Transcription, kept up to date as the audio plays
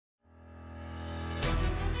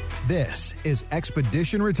This is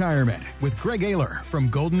Expedition Retirement with Greg Ayler from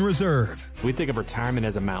Golden Reserve. We think of retirement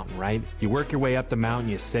as a mountain, right? You work your way up the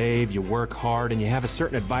mountain, you save, you work hard, and you have a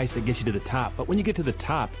certain advice that gets you to the top. But when you get to the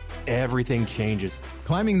top, everything changes.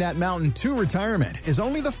 Climbing that mountain to retirement is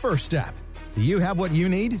only the first step. Do you have what you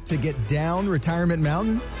need to get down Retirement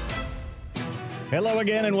Mountain? Hello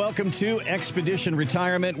again, and welcome to Expedition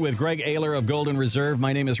Retirement with Greg Ayler of Golden Reserve.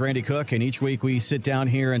 My name is Randy Cook, and each week we sit down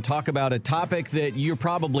here and talk about a topic that you're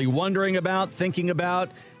probably wondering about, thinking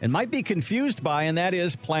about, and might be confused by, and that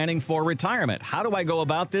is planning for retirement. How do I go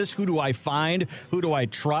about this? Who do I find? Who do I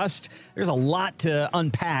trust? There's a lot to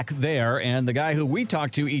unpack there, and the guy who we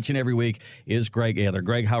talk to each and every week is Greg Ayler.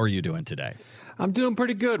 Greg, how are you doing today? I'm doing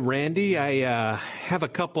pretty good, Randy. I have a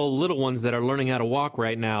couple little ones that are learning how to walk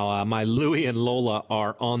right now. My Louie and Lola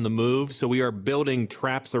are on the move, so we are building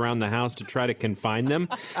traps around the house to try to confine them,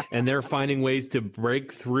 and they're finding ways to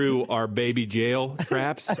break through our baby jail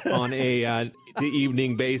traps on the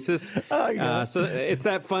evening basis. So it's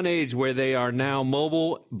that fun age where they are now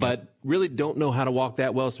mobile, but really don't know how to walk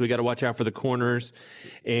that well, so we got to watch out for the corners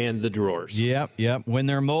and the drawers. Yep. When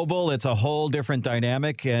they're mobile, it's a whole different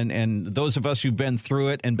dynamic, and those of us who've been through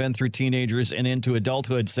it and been through teenagers and into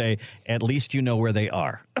adulthood say, at least you know where they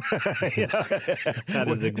are. That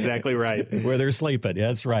is exactly right. Where they're sleeping.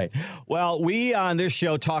 That's right. Well, we on this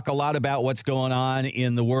show talk a lot about what's going on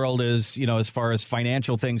in the world as far as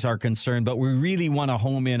financial things are concerned, but we really want to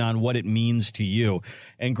home in on what it means to you.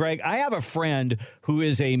 And Greg, I have a friend who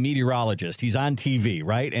is a meteorologist. He's on TV,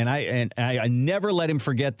 right? And I never let him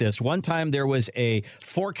forget this. One time there was a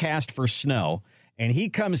forecast for snow, and he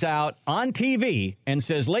comes out on TV and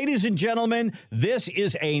says, ladies and gentlemen, this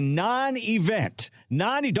is a non-event.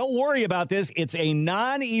 Don't worry about this. It's a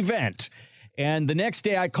non-event. And the next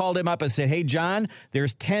day I called him up and said, hey, John,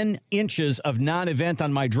 there's 10 inches of non-event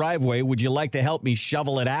on my driveway. Would you like to help me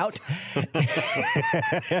shovel it out?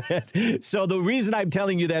 So the reason I'm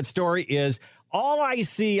telling you that story is all I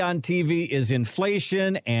see on TV is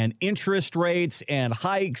inflation and interest rates and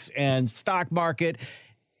hikes and stock market.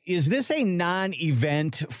 Is this a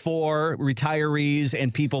non-event for retirees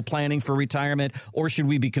and people planning for retirement, or should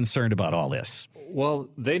we be concerned about all this? Well,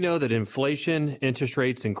 they know that inflation, interest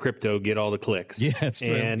rates, and crypto get all the clicks. Yeah, that's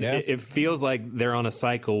true. And it feels like they're on a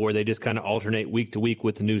cycle where they just kind of alternate week to week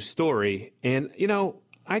with the news story. And,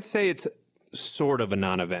 I'd say it's sort of a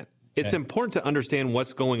non-event. It's important to understand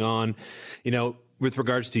what's going on, with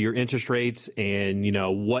regards to your interest rates and,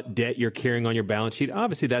 what debt you're carrying on your balance sheet.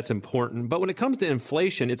 Obviously, that's important. But when it comes to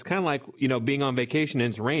inflation, it's kind of like, being on vacation and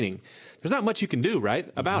it's raining. There's not much you can do, right,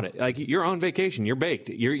 about it. Like, you're on vacation, you're baked,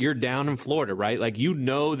 you're down in Florida, right? Like,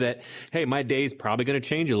 that, hey, my day's probably going to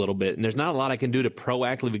change a little bit, and there's not a lot I can do to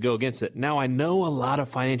proactively go against it. Now, I know a lot of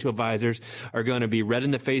financial advisors are going to be red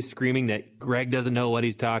in the face screaming that Greg doesn't know what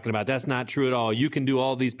he's talking about. That's not true at all. You can do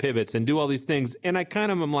all these pivots and do all these things. And I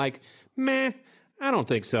kind of am like, meh. I don't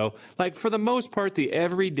think so. Like, for the most part, the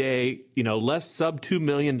everyday, less sub $2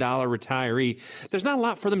 million retiree, there's not a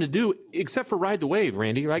lot for them to do except for ride the wave,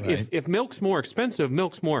 Randy. Like, right. If milk's more expensive,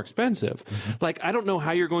 milk's more expensive. Mm-hmm. Like, I don't know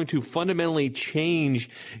how you're going to fundamentally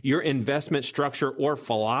change your investment structure or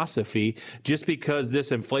philosophy just because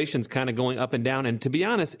this inflation's kind of going up and down. And to be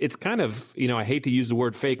honest, it's kind of, I hate to use the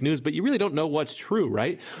word fake news, but you really don't know what's true,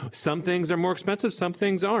 right? Some things are more expensive, some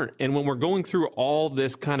things aren't. And when we're going through all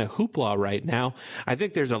this kind of hoopla right now, I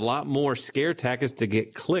think there's a lot more scare tactics to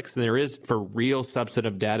get clicks than there is for real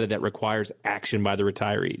substantive data that requires action by the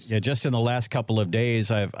retirees. Yeah, just in the last couple of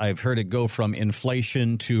days, I've heard it go from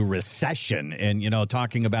inflation to recession, and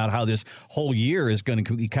talking about how this whole year is going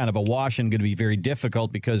to be kind of a wash and going to be very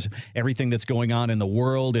difficult because everything that's going on in the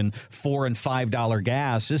world and $4 and $5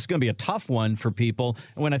 gas. This is going to be a tough one for people.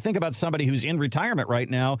 And when I think about somebody who's in retirement right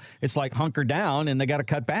now, it's like hunker down and they got to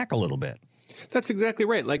cut back a little bit. That's exactly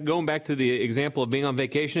right. Like, going back to the example of being on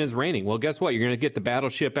vacation is raining. Well, guess what? You're going to get the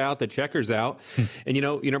battleship out, the checkers out,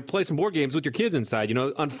 and, play some board games with your kids inside.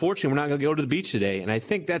 Unfortunately, we're not going to go to the beach today. And I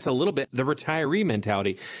think that's a little bit the retiree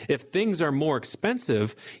mentality. If things are more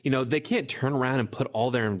expensive, they can't turn around and put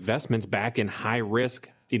all their investments back in high risk,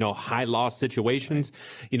 high loss situations,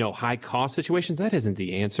 high cost situations. That isn't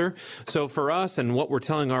the answer. So for us, and what we're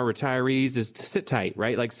telling our retirees is to sit tight,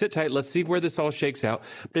 right? Like, sit tight. Let's see where this all shakes out.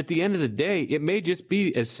 But at the end of the day, it may just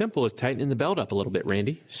be as simple as tightening the belt up a little bit,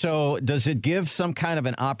 Randy. So does it give some kind of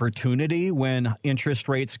an opportunity when interest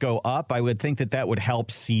rates go up? I would think that would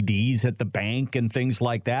help CDs at the bank and things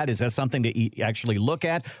like that. Is that something to actually look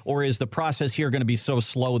at? Or is the process here going to be so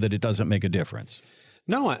slow that it doesn't make a difference?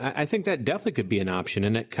 No, I think that definitely could be an option,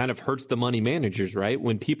 and it kind of hurts the money managers, right?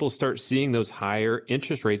 When people start seeing those higher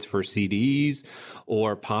interest rates for CDs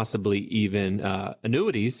or possibly even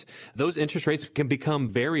annuities, those interest rates can become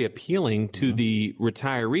very appealing to the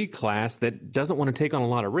retiree class that doesn't want to take on a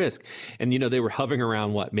lot of risk. And, they were hovering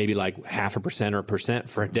around maybe like 0.5% or 1%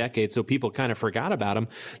 for a decade, so people kind of forgot about them.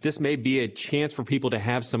 This may be a chance for people to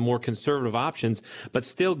have some more conservative options, but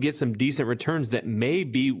still get some decent returns that may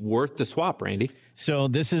be worth the swap, Randy. So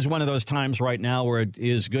this is one of those times right now where it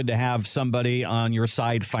is good to have somebody on your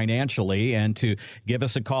side financially and to give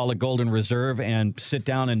us a call at Golden Reserve and sit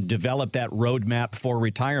down and develop that roadmap for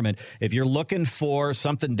retirement. If you're looking for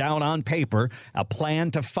something down on paper, a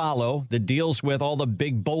plan to follow that deals with all the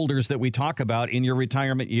big boulders that we talk about in your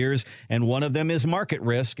retirement years, and one of them is market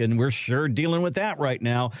risk, and we're sure dealing with that right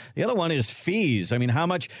now. The other one is fees. I mean, how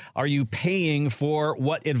much are you paying for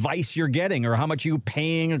what advice you're getting, or how much are you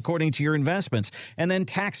paying according to your investments? And then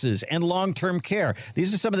taxes and long-term care.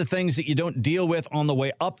 These are some of the things that you don't deal with on the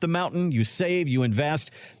way up the mountain. You save, you invest,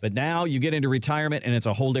 but now you get into retirement and it's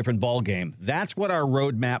a whole different ballgame. That's what our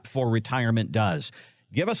roadmap for retirement does.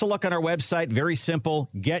 Give us a look on our website. Very simple,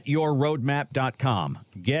 getyourroadmap.com.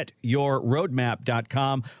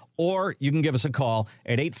 Getyourroadmap.com. Or you can give us a call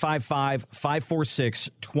at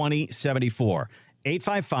 855-546-2074.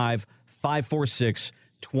 855-546-2074.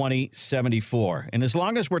 2074. And as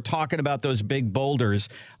long as we're talking about those big boulders,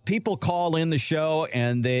 people call in the show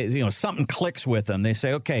and they, something clicks with them. They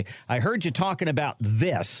say, okay, I heard you talking about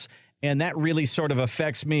this, and that really sort of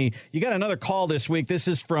affects me. You got another call this week. This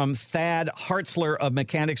is from Thad Hartzler of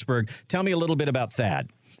Mechanicsburg. Tell me a little bit about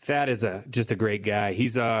Thad. Thad is just a great guy.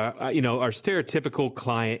 He's our stereotypical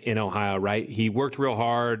client in Ohio, right? He worked real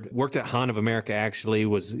hard, worked at Honda of America, actually,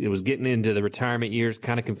 was getting into the retirement years,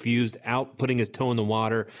 kind of confused, out putting his toe in the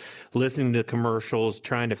water, listening to commercials,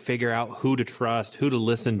 trying to figure out who to trust, who to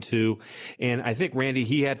listen to. And I think, Randy,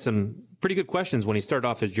 he had some pretty good questions when he started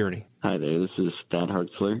off his journey. Hi there, this is Thad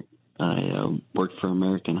Hartzler. I worked for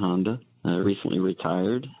American Honda, recently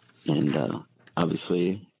retired, and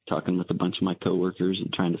obviously talking with a bunch of my coworkers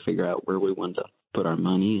and trying to figure out where we wanted to put our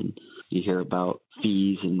money. And you hear about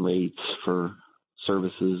fees and rates for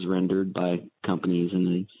services rendered by companies in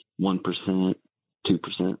the 1%, 2%,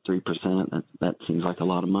 3%. That seems like a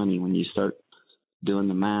lot of money when you start doing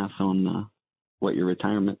the math on what your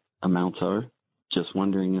retirement amounts are. Just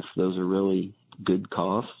wondering if those are really good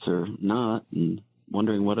costs or not, and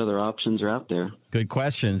wondering what other options are out there. Good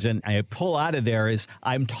questions. And I pull out of there is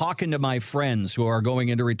I'm talking to my friends who are going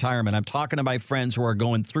into retirement. I'm talking to my friends who are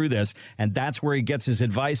going through this. And that's where he gets his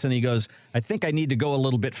advice. And he goes, I think I need to go a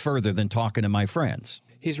little bit further than talking to my friends.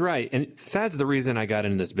 He's right. And that's the reason I got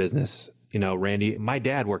into this business. Randy, my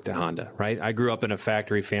dad worked at Honda, right? I grew up in a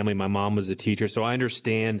factory family. My mom was a teacher. So I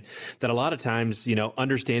understand that a lot of times,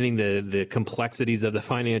 understanding the complexities of the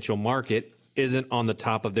financial market isn't on the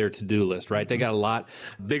top of their to-do list, right? They got a lot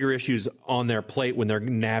bigger issues on their plate when they're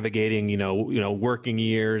navigating, working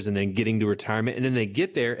years and then getting to retirement. And then they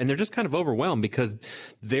get there and they're just kind of overwhelmed because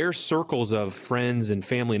their circles of friends and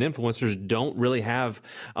family and influencers don't really have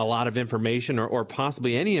a lot of information or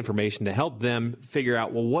possibly any information to help them figure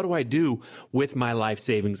out, well, what do I do with my life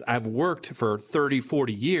savings? I've worked for 30,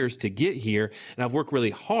 40 years to get here, and I've worked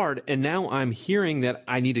really hard. And now I'm hearing that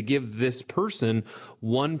I need to give this person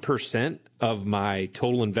 1% of my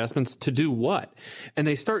total investments to do what? And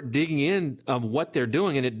they start digging in of what they're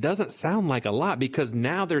doing, and it doesn't sound like a lot because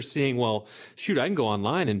now they're seeing, well, shoot, I can go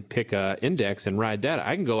online and pick a index and ride that.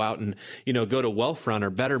 I can go out and, go to Wealthfront or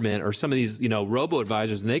Betterment or some of these,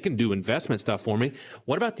 robo-advisors, and they can do investment stuff for me.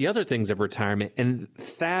 What about the other things of retirement? And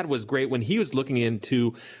Thad was great when he was looking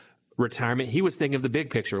into retirement. He was thinking of the big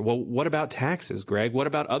picture. Well, what about taxes, Greg? What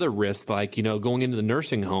about other risks like, going into the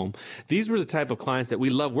nursing home? These were the type of clients that we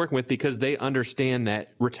love working with because they understand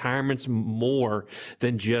that retirement's more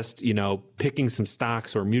than just, picking some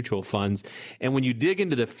stocks or mutual funds. And when you dig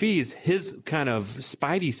into the fees, his kind of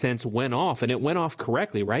spidey sense went off, and it went off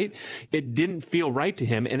correctly, right? It didn't feel right to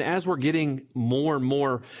him. And as we're getting more and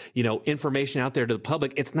more, information out there to the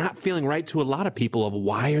public, it's not feeling right to a lot of people of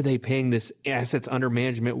why are they paying this assets under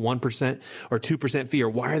management 1% or 2% fee, or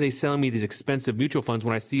why are they selling me these expensive mutual funds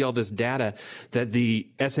when I see all this data that the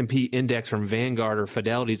S&P index from Vanguard or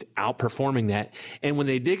Fidelity's outperforming that? And when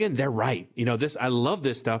they dig in, they're right. I love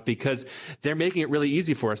this stuff because they're making it really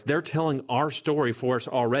easy for us. They're telling our story for us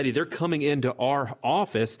already. They're coming into our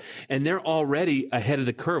office and they're already ahead of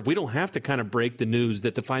the curve. We don't have to kind of break the news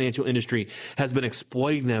that the financial industry has been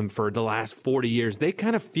exploiting them for the last 40 years. They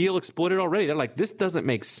kind of feel exploited already. They're like, this doesn't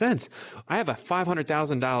make sense. I have a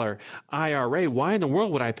 $500,000 IRA. Why in the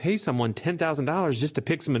world would I pay someone $10,000 just to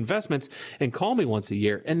pick some investments and call me once a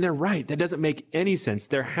year? And they're right. That doesn't make any sense.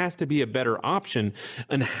 There has to be a better option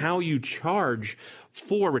on how you charge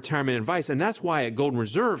for retirement advice. And that's why at Golden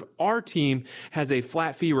Reserve, our team has a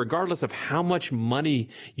flat fee regardless of how much money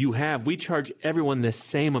you have. We charge everyone the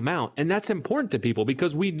same amount. And that's important to people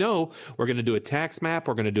because we know we're going to do a tax map,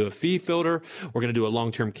 we're going to do a fee filter, we're going to do a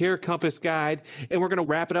long-term care compass guide, and we're going to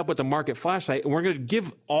wrap it up with a market flashlight. And we're going to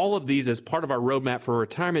give all of these as part of our roadmap for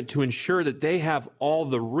retirement to ensure that they have all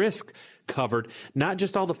the risk covered, not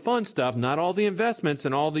just all the fun stuff, not all the investments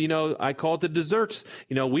and all the, I call it the desserts.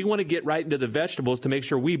 We want to get right into the vegetables to make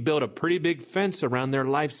sure we build a pretty big fence around their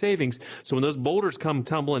life savings. So when those boulders come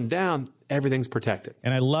tumbling down, everything's protected.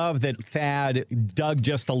 And I love that Thad dug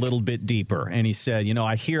just a little bit deeper. And he said,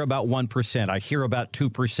 I hear about 1%, I hear about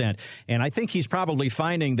 2%. And I think he's probably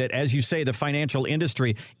finding that, as you say, the financial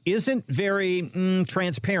industry isn't very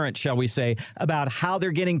transparent, shall we say, about how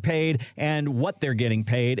they're getting paid and what they're getting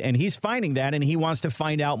paid. And he's finding that, and he wants to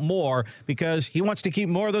find out more because he wants to keep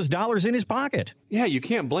more of those dollars in his pocket. Yeah, you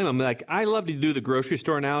can't blame him. Like, I love to do the grocery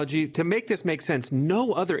store analogy. To make this make sense,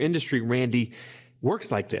 no other industry, Randy,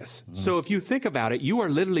 works like this. So if you think about it, you are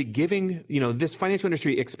literally giving, this financial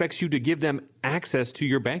industry expects you to give them access to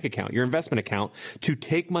your bank account, your investment account, to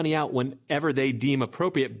take money out whenever they deem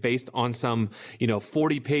appropriate based on some,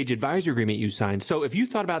 40-page advisory agreement you signed. So if you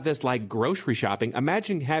thought about this like grocery shopping,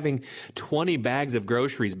 imagine having 20 bags of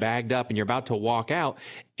groceries bagged up and you're about to walk out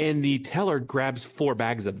and the teller grabs 4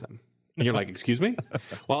 bags of them. And you're like, excuse me?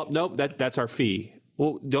 Well, no, that's our fee.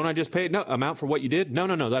 Well, don't I just pay no amount for what you did? No,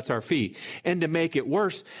 that's our fee. And to make it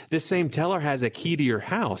worse, this same teller has a key to your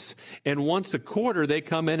house. And once a quarter, they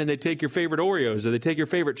come in and they take your favorite Oreos or they take your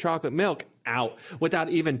favorite chocolate milk out without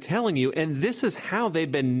even telling you. And this is how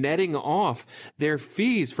they've been netting off their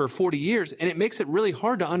fees for 40 years. And it makes it really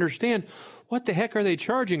hard to understand what the heck are they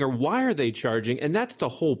charging or why are they charging? And that's the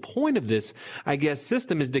whole point of this, I guess,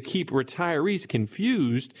 system is to keep retirees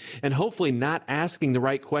confused and hopefully not asking the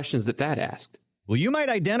right questions that asked. Well, you might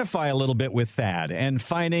identify a little bit with Thad and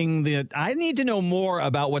finding that I need to know more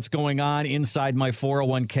about what's going on inside my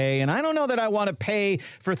 401k, and I don't know that I want to pay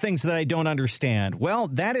for things that I don't understand. Well,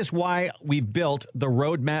 that is why we've built the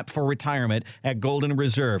roadmap for retirement at Golden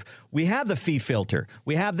Reserve. We have the fee filter.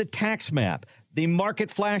 We have the tax map, the market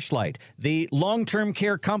flashlight, the long-term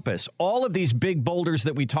care compass, all of these big boulders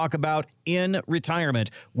that we talk about in retirement,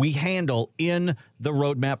 we handle in the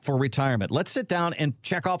roadmap for retirement. Let's sit down and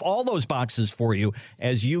check off all those boxes for you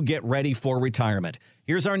as you get ready for retirement.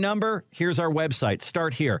 Here's our number. Here's our website.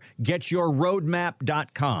 Start here.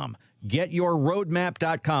 GetYourRoadmap.com.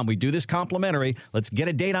 GetYourRoadmap.com. We do this complimentary. Let's get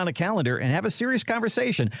a date on a calendar and have a serious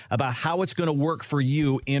conversation about how it's going to work for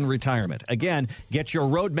you in retirement. Again,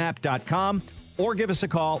 GetYourRoadmap.com. Or give us a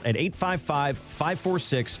call at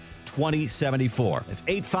 855-546-2074. That's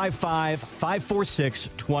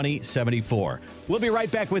 855-546-2074. We'll be right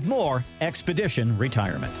back with more Expedition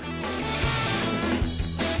Retirement.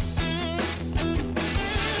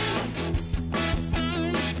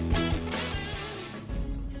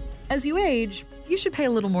 As you age, you should pay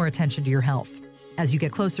a little more attention to your health. As you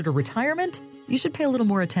get closer to retirement, you should pay a little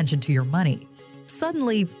more attention to your money.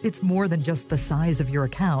 Suddenly, it's more than just the size of your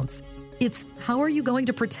accounts. It's how are you going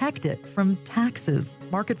to protect it from taxes,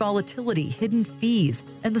 market volatility, hidden fees,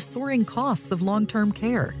 and the soaring costs of long-term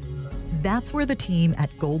care. That's where the team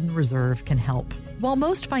at Golden Reserve can help. While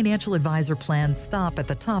most financial advisor plans stop at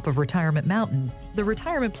the top of Retirement Mountain, the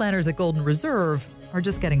retirement planners at Golden Reserve are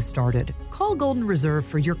just getting started. Call Golden Reserve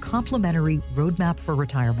for your complimentary roadmap for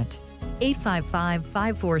retirement.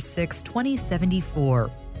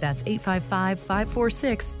 855-546-2074. That's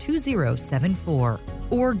 855-546-2074.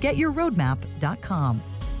 Or getyourroadmap.com.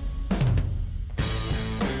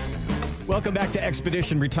 Welcome back to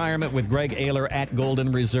Expedition Retirement with Greg Ayler at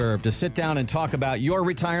Golden Reserve to sit down and talk about your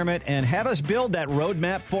retirement and have us build that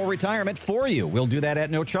roadmap for retirement for you. We'll do that at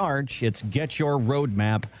no charge. It's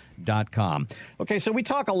getyourroadmap.com. Okay, so we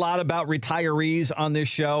talk a lot about retirees on this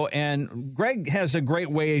show, and Greg has a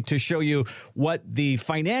great way to show you what the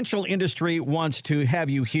financial industry wants to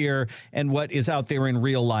have you hear and what is out there in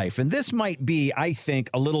real life. And this might be, I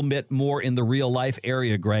think, a little bit more in the real life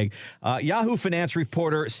area, Greg. Yahoo Finance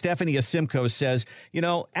reporter Stephanie Asimko says,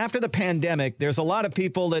 after the pandemic, there's a lot of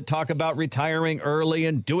people that talk about retiring early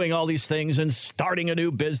and doing all these things and starting a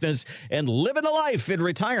new business and living the life in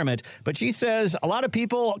retirement. But she says a lot of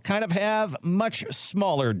people kind of have much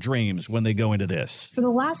smaller dreams when they go into this. For the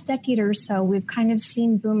last decade or so, we've kind of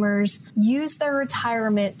seen boomers use their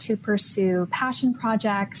retirement to pursue passion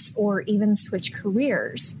projects or even switch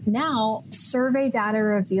careers. Now, survey data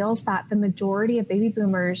reveals that the majority of baby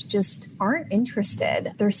boomers just aren't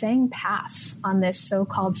interested. They're saying pass on this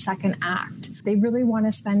so-called second act. They really want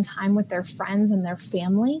to spend time with their friends and their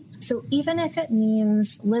family. So even if it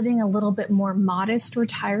means living a little bit more modest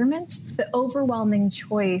retirement, the overwhelming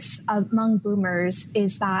choice among boomers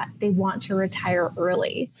is that they want to retire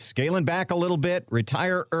early. Scaling back a little bit,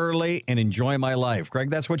 retire early, and enjoy my life. Greg,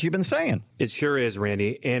 that's what you've been saying. It sure is,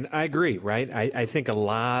 Randy. And I agree, right? I think a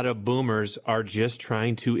lot of boomers are just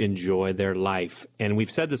trying to enjoy their life. And we've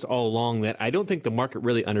said this all along that I don't think the market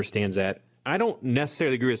really understands that. I don't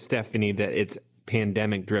necessarily agree with Stephanie that it's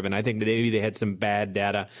pandemic driven. I think that maybe they had some bad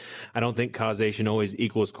data. I don't think causation always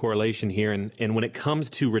equals correlation here. And when it comes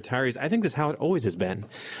to retirees, I think this is how it always has been.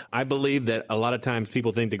 I believe that a lot of times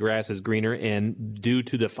people think the grass is greener, and due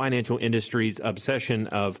to the financial industry's obsession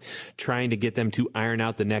of trying to get them to iron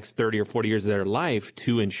out the next 30 or 40 years of their life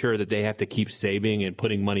to ensure that they have to keep saving and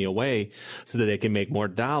putting money away so that they can make more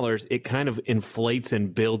dollars, it kind of inflates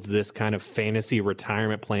and builds this kind of fantasy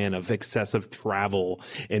retirement plan of excessive travel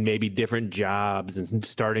and maybe different jobs and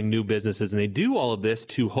starting new businesses. And they do all of this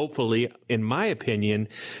to hopefully, in my opinion,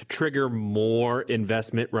 trigger more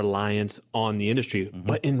investment reliance on the industry. Mm-hmm.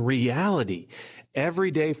 But in reality,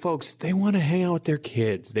 everyday folks, they want to hang out with their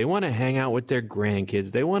kids. They want to hang out with their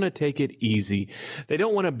grandkids. They want to take it easy. They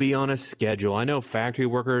don't want to be on a schedule. I know factory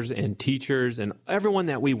workers and teachers and everyone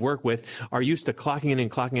that we work with are used to clocking in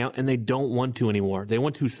and clocking out, and they don't want to anymore. They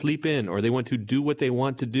want to sleep in, or they want to do what they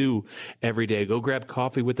want to do every day. Go grab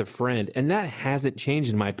coffee with a friend. And that hasn't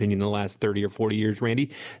changed, in my opinion, in the last 30 or 40 years,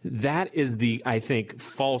 Randy. That is the, I think,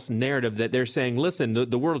 false narrative that they're saying, listen,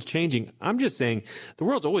 the world's changing. I'm just saying the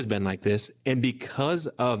world's always been like this. And because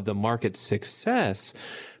of the market's success,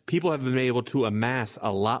 people have been able to amass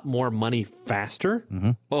a lot more money faster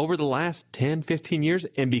over the last 10, 15 years.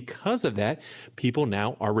 And because of that, people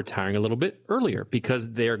now are retiring a little bit earlier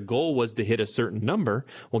because their goal was to hit a certain number.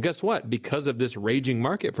 Well, guess what? Because of this raging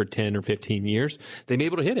market for 10 or 15 years, they've been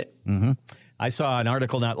able to hit it. Mm-hmm. I saw an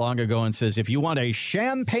article not long ago and says, if you want a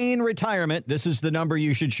champagne retirement, this is the number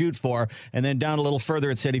you should shoot for. And then down a little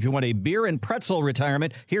further, it said, if you want a beer and pretzel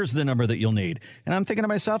retirement, here's the number that you'll need. And I'm thinking to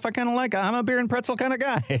myself, I'm a beer and pretzel kind of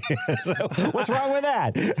guy. So what's wrong with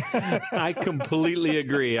that? I completely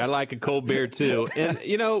agree. I like a cold beer too. And,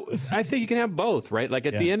 I think you can have both, right? Like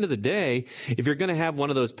at the end of the day, if you're going to have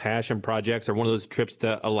one of those passion projects or one of those trips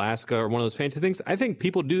to Alaska or one of those fancy things, I think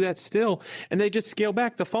people do that still. And they just scale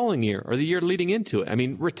back the following year or the year leading into it. I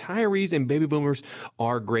mean, retirees and baby boomers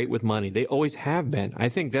are great with money. They always have been. I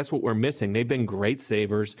think that's what we're missing. They've been great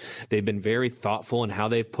savers. They've been very thoughtful in how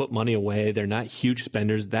they've put money away. They're not huge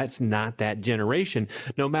spenders. That's not that generation.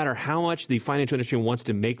 No matter how much the financial industry wants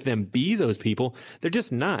to make them be those people, they're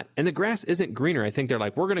just not. And the grass isn't greener. I think they're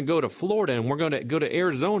like, we're going to go to Florida and we're going to go to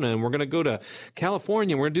Arizona and we're going to go to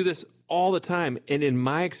California and we're going to do this all the time. And in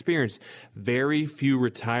my experience, very few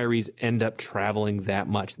retirees end up traveling that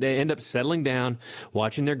much. They end up settling down,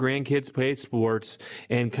 watching their grandkids play sports,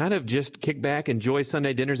 and kind of just kick back, enjoy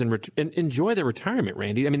Sunday dinners, and enjoy their retirement,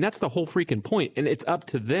 Randy. I mean, that's the whole freaking point. And it's up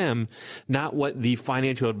to them, not what the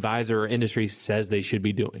financial advisor or industry says they should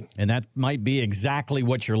be doing. And that might be exactly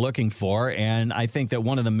what you're looking for. And I think that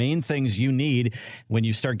one of the main things you need when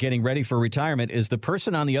you start getting ready for retirement is the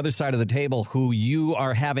person on the other side of the table who you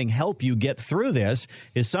are having help you get through this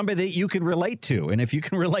is somebody that you can relate to. And if you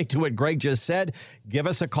can relate to what Greg just said, give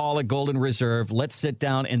us a call at Golden Reserve. Let's sit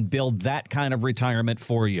down and build that kind of retirement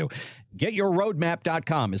for you.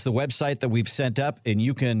 GetYourRoadmap.com is the website that we've sent up, and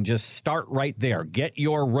you can just start right there.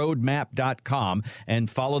 GetYourRoadmap.com and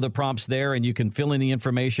follow the prompts there, and you can fill in the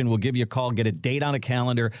information. We'll give you a call, get a date on a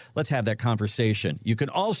calendar. Let's have that conversation. You can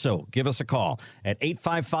also give us a call at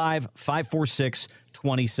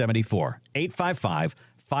 855-546-2074.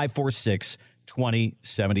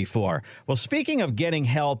 855-546-2074. Well, speaking of getting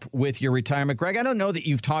help with your retirement, Greg, I don't know that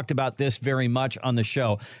you've talked about this very much on the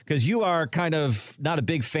show because you are kind of not a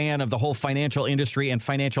big fan of the whole financial industry and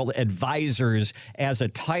financial advisors as a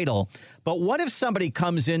title. But what if somebody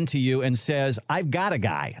comes into you and says, I've got a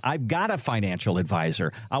guy, I've got a financial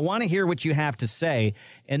advisor. I want to hear what you have to say.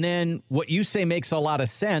 And then what you say makes a lot of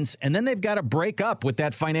sense. And then they've got to break up with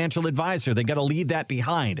that financial advisor. They've got to leave that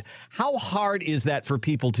behind. How hard is that for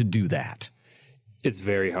people to do that? It's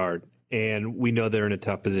very hard. and we know they're in a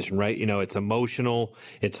tough position, right? You know, it's emotional,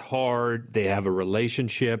 it's hard, they have a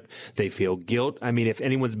relationship, they feel guilt. I mean, if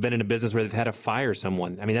anyone's been in a business where they've had to fire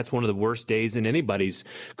someone, I mean, that's one of the worst days in anybody's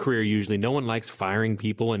career usually. No one likes firing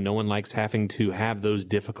people, and no one likes having to have those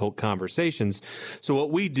difficult conversations. So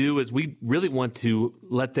what we do is we really want to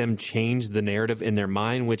let them change the narrative in their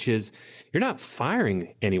mind, which is, you're not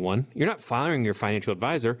firing anyone. You're not firing your financial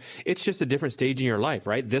advisor. It's just a different stage in your life,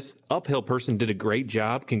 right? This uphill person did a great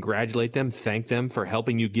job. Congratulate them, thank them for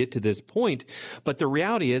helping you get to this point. But the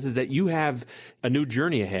reality is that you have a new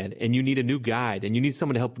journey ahead, and you need a new guide, and you need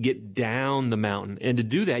someone to help get down the mountain. And to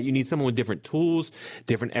do that, you need someone with different tools,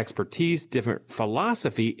 different expertise, different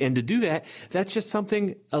philosophy. And to do that, that's just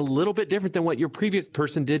something a little bit different than what your previous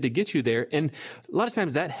person did to get you there. And a lot of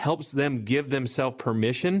times that helps them give themselves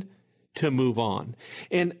permission to move on.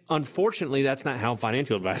 And unfortunately, that's not how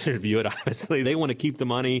financial advisors view it. Obviously, they want to keep the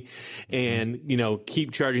money and, you know,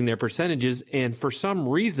 keep charging their percentages. And for some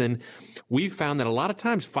reason, we've found that a lot of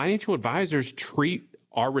times financial advisors treat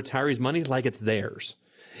our retirees' money like it's theirs.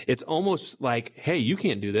 It's almost like, hey, you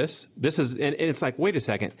can't do this. This is, and it's like, wait a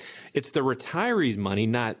second. It's the retirees' money,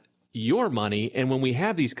 not your money. And when we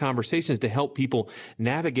have these conversations to help people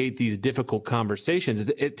navigate these difficult conversations,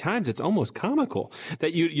 at times it's almost comical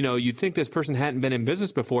that you think this person hadn't been in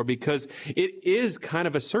business before, because it is kind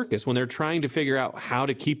of a circus when they're trying to figure out how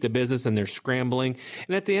to keep the business and they're scrambling.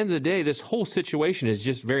 And at the end of the day, this whole situation is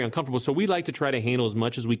just very uncomfortable. So we like to try to handle as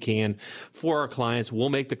much as we can for our clients. We'll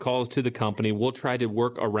make the calls to the company. We'll try to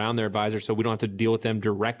work around their advisor so we don't have to deal with them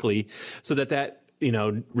directly, so that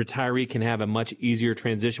retiree can have a much easier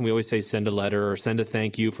transition. We always say send a letter or send a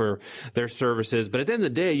thank you for their services. But at the end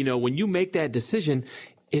of the day, when you make that decision,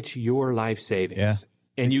 it's your life savings.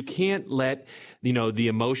 Yeah. And you can't let, the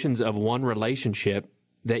emotions of one relationship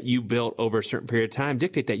that you built over a certain period of time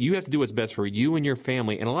dictate that. You have to do what's best for you and your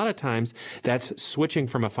family. And a lot of times that's switching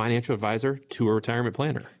from a financial advisor to a retirement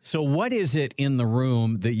planner. So what is it in the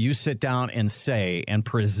room that you sit down and say and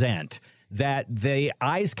present that the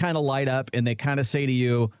eyes kind of light up and they kind of say to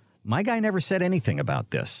you, my guy never said anything about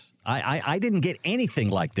this. I didn't get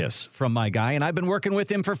anything like this from my guy, and I've been working with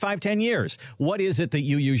him for 5-10 years. What is it that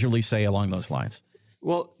you usually say along those lines?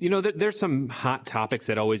 Well, there's some hot topics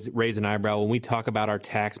that always raise an eyebrow. When we talk about our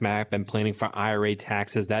tax map and planning for IRA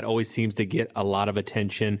taxes, that always seems to get a lot of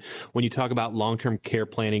attention. When you talk about long-term care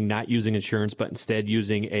planning, not using insurance, but instead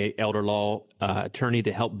using a elder law attorney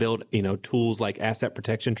to help build, tools like asset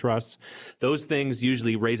protection trusts, those things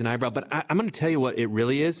usually raise an eyebrow. But I'm going to tell you what it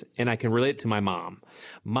really is, and I can relate it to my mom.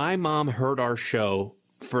 My mom heard our show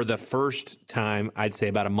for the first time, I'd say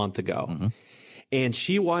about a month ago. Mm-hmm. And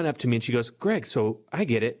she went up to me and she goes, Greg, so I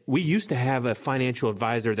get it. We used to have a financial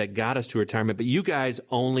advisor that got us to retirement, but you guys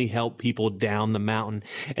only help people down the mountain.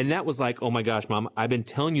 And that was like, oh my gosh, Mom, I've been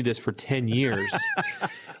telling you this for 10 years.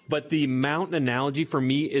 But the mountain analogy for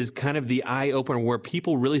me is kind of the eye opener where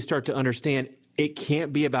people really start to understand it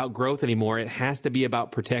can't be about growth anymore. It has to be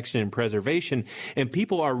about protection and preservation. And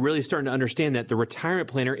people are really starting to understand that the retirement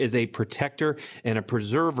planner is a protector and a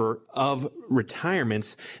preserver of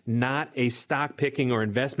retirements, not a stock picking or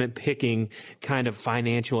investment picking kind of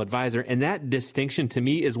financial advisor. And that distinction to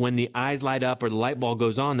me is when the eyes light up or the light bulb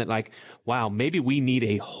goes on that like, wow, maybe we need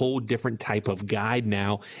a whole different type of guide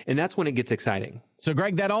now. And that's when it gets exciting. So,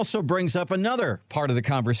 Greg, that also brings up another part of the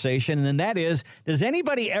conversation, and that is, does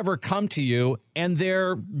anybody ever come to you and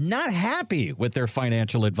they're not happy with their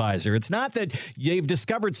financial advisor? It's not that they've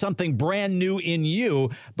discovered something brand new in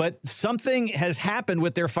you, but something has happened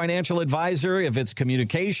with their financial advisor, if it's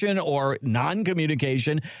communication or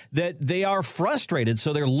non-communication, that they are frustrated,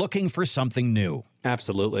 so they're looking for something new.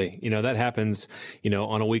 Absolutely. That happens,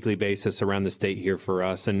 on a weekly basis around the state here for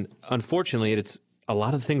us. And unfortunately, it's a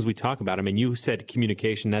lot of things we talk about. I mean, you said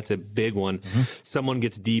communication, that's a big one. Mm-hmm. Someone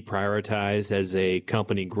gets deprioritized as a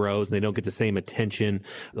company grows and they don't get the same attention.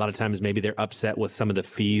 A lot of times maybe they're upset with some of the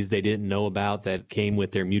fees they didn't know about that came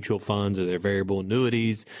with their mutual funds or their variable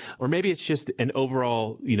annuities. Or maybe it's just an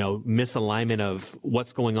overall, misalignment of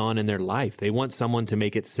what's going on in their life. They want someone to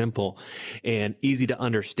make it simple and easy to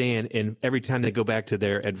understand. And every time they go back to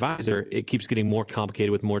their advisor, it keeps getting more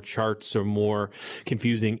complicated with more charts or more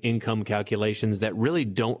confusing income calculations that really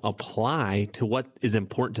don't apply to what is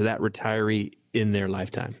important to that retiree in their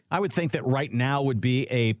lifetime. I would think that right now would be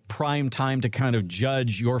a prime time to kind of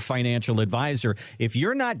judge your financial advisor. If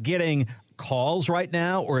you're not getting calls right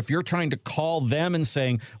now, or if you're trying to call them and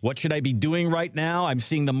saying, what should I be doing right now? I'm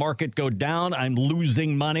seeing the market go down. I'm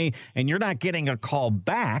losing money. And you're not getting a call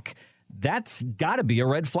back. That's got to be a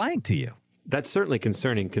red flag to you. That's certainly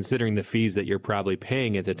concerning, considering the fees that you're probably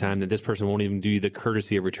paying at the time, that this person won't even do you the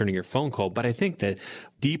courtesy of returning your phone call. But I think the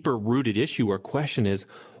deeper rooted issue or question is,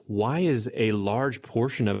 why is a large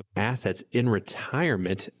portion of assets in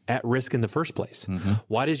retirement at risk in the first place? Mm-hmm.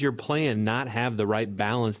 Why does your plan not have the right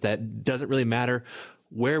balance that doesn't really matter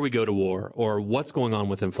where we go to war or what's going on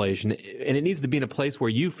with inflation? And it needs to be in a place where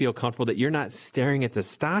you feel comfortable that you're not staring at the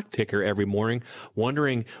stock ticker every morning,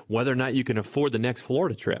 wondering whether or not you can afford the next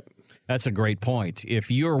Florida trip. That's a great point. If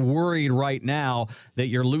you're worried right now that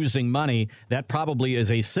you're losing money, that probably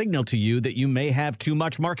is a signal to you that you may have too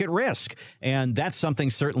much market risk. And that's something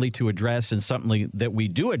certainly to address, and something that we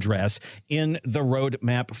do address in the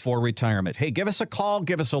Roadmap for Retirement. Hey, give us a call.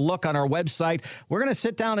 Give us a look on our website. We're going to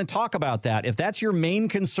sit down and talk about that. If that's your main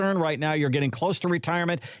concern right now, you're getting close to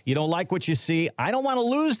retirement, you don't like what you see, I don't want to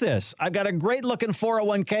lose this. I've got a great looking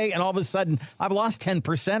 401k, and all of a sudden I've lost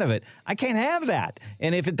 10% of it. I can't have that.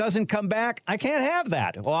 And if it doesn't come back, I can't have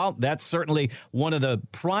that. Well, that's certainly one of the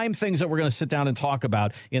prime things that we're going to sit down and talk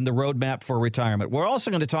about in the Roadmap for Retirement. We're also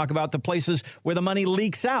going to talk about the places where the money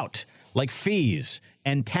leaks out, like fees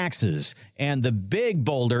and taxes, and the big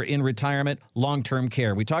boulder in retirement, long-term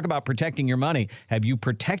care. We talk about protecting your money. Have you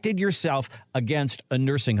protected yourself against a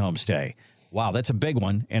nursing home stay? Wow, that's a big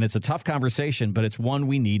one, and it's a tough conversation, but it's one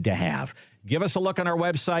we need to have. Give us a look on our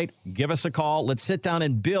website. Give us a call. Let's sit down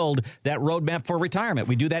and build that roadmap for retirement.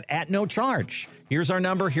 We do that at no charge. Here's our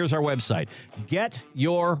number. Here's our website.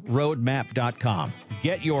 GetYourRoadmap.com.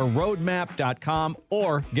 GetYourRoadmap.com,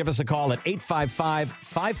 or give us a call at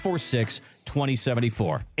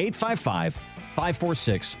 855-546-2074.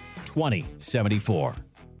 855-546-2074.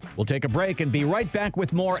 We'll take a break and be right back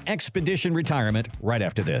with more Expedition Retirement right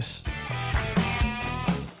after this.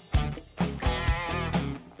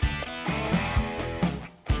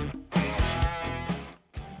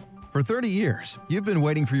 For 30 years, you've been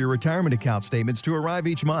waiting for your retirement account statements to arrive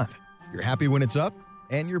each month. You're happy when it's up,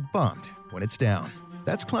 and you're bummed when it's down.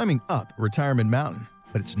 That's climbing up Retirement Mountain,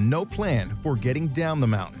 but it's no plan for getting down the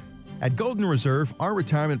mountain. At Golden Reserve, our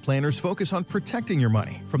retirement planners focus on protecting your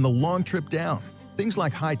money from the long trip down. Things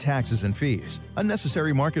like high taxes and fees,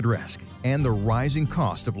 unnecessary market risk, and the rising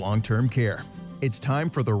cost of long-term care. It's time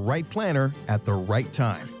for the right planner at the right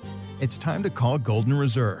time. It's time to call Golden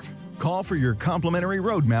Reserve. Call for your complimentary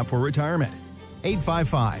roadmap for retirement.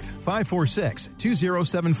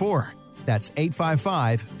 855-546-2074. That's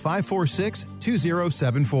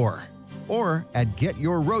 855-546-2074. Or at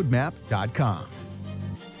getyourroadmap.com.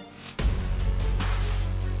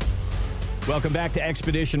 Welcome back to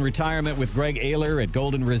Expedition Retirement with Greg Ayler at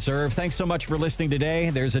Golden Reserve. Thanks so much for listening today.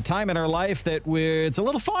 There's a time in our life that it's a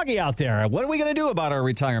little foggy out there. What are we going to do about our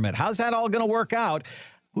retirement? How's that all going to work out?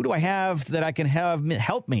 Who do I have that I can have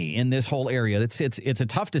help me in this whole area? It's a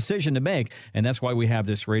tough decision to make, and that's why we have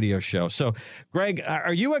this radio show. So, Greg,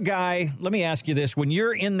 are you a guy, let me ask you this, when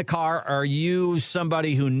you're in the car, are you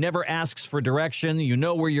somebody who never asks for direction? You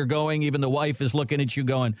know where you're going, even the wife is looking at you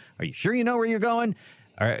going, are you sure you know where you're going?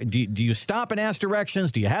 Do you stop and ask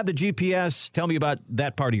directions? Do you have the GPS? Tell me about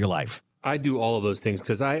that part of your life. I do all of those things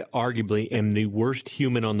because I arguably am the worst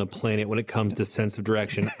human on the planet when it comes to sense of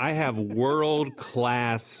direction. I have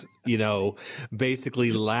world-class,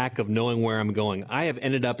 basically lack of knowing where I'm going. I have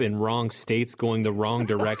ended up in wrong states going the wrong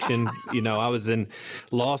direction. I was in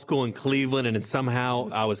law school in Cleveland, and then somehow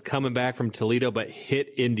I was coming back from Toledo but hit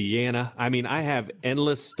Indiana. I mean, I have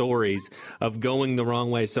endless stories of going the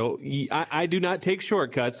wrong way. So I do not take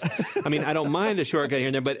shortcuts. I mean, I don't mind a shortcut here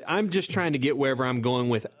and there, but I'm just trying to get wherever I'm going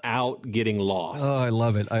without getting lost. Oh, I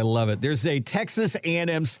love it. I love it. There's a Texas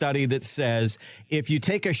A&M study that says if you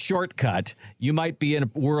take a shortcut, you might be in a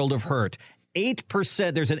world of hurt.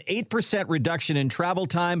 8%, there's an 8% reduction in travel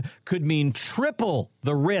time could mean triple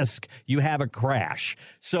the risk you have a crash.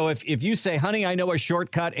 So if you say, honey, I know a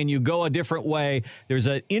shortcut, and you go a different way, there's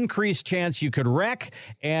an increased chance you could wreck,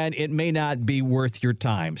 and it may not be worth your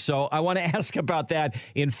time. So I want to ask about that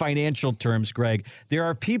in financial terms, Greg. There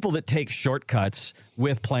are people that take shortcuts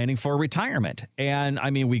with planning for retirement. And I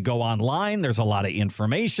mean, we go online. There's a lot of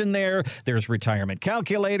information there. There's retirement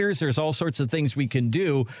calculators. There's all sorts of things we can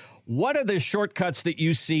do. What are the shortcuts that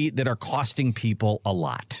you see that are costing people a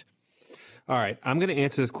lot? All right, I'm going to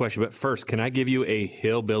answer this question, but first, can I give you a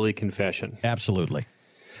hillbilly confession? Absolutely.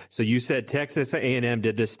 So you said Texas A&M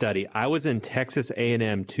did this study. I was in Texas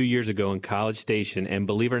A&M 2 years ago in College Station, and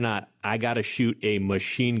believe it or not, I got to shoot a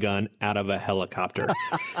machine gun out of a helicopter.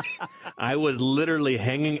 I was literally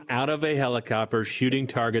hanging out of a helicopter shooting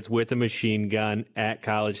targets with a machine gun at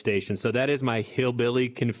College Station. So that is my hillbilly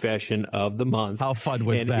confession of the month. How fun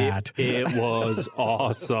was that? It was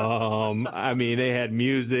awesome. I mean, they had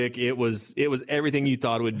music. It was everything you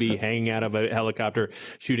thought it would be, hanging out of a helicopter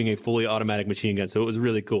shooting a fully automatic machine gun. So it was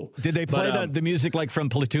really cool. Did they play the music like from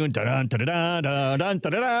Platoon? Dun, dun, dun, dun, dun,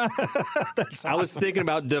 dun, dun. That's awesome. I was thinking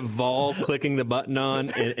about Duvall clicking the button on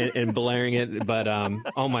and blaring it, but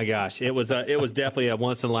oh my gosh, it was definitely a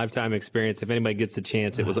once in a lifetime experience. If anybody gets the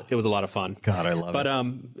chance, it was a lot of fun. God, I love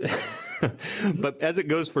it. But as it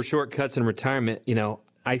goes for shortcuts in retirement,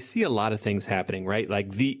 I see a lot of things happening, right?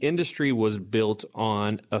 Like the industry was built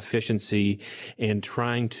on efficiency and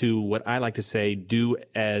trying to, what I like to say, do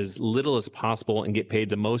as little as possible and get paid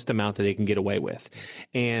the most amount that they can get away with.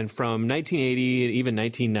 And from 1980 and even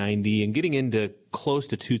 1990 and getting into close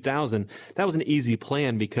to 2000, that was an easy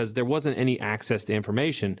plan because there wasn't any access to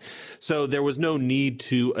information. So there was no need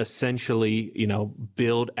to essentially,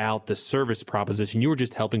 build out the service proposition. You were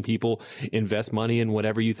just helping people invest money in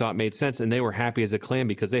whatever you thought made sense. And they were happy as a clam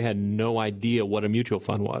because they had no idea what a mutual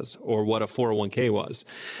fund was or what a 401k was.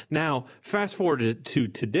 Now, fast forward to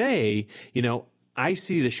today, I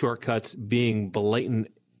see the shortcuts being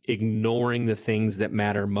blatant, ignoring the things that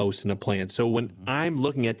matter most in a plan. So when I'm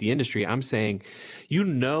looking at the industry, I'm saying,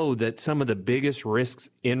 that some of the biggest risks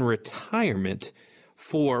in retirement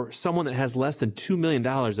for someone that has less than $2 million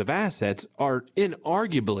of assets are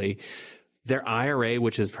inarguably their IRA,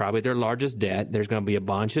 which is probably their largest debt. There's going to be a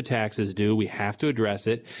bunch of taxes due. We have to address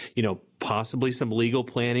it. Possibly some legal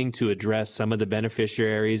planning to address some of the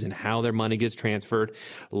beneficiaries and how their money gets transferred.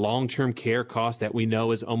 Long-term care costs that we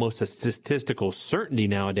know is almost a statistical certainty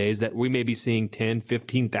nowadays that we may be seeing $10,000,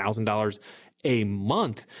 $15,000 a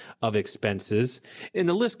month of expenses. And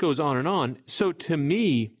the list goes on and on. So to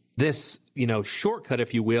me, this, shortcut,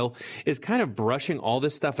 if you will, is kind of brushing all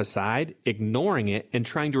this stuff aside, ignoring it, and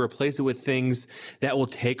trying to replace it with things that will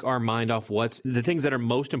take our mind off what's the things that are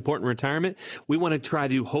most important in retirement. We want to try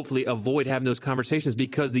to hopefully avoid having those conversations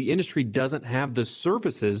because the industry doesn't have the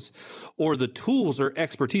services or the tools or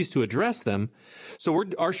expertise to address them. So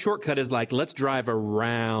our shortcut is like, let's drive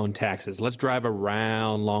around taxes. Let's drive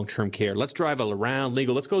around long-term care. Let's drive around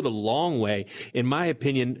legal. Let's go the long way. In my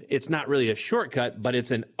opinion, it's not really a shortcut, but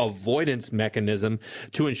it's an avoidance mechanism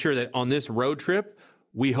to ensure that on this road trip,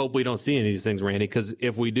 we hope we don't see any of these things, Randy, because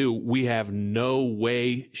if we do, we have no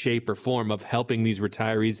way, shape, or form of helping these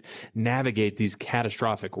retirees navigate these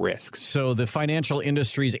catastrophic risks. So the financial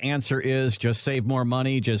industry's answer is just save more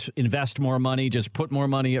money, just invest more money, just put more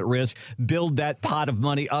money at risk, build that pot of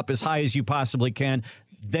money up as high as you possibly can.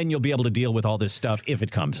 Then you'll be able to deal with all this stuff if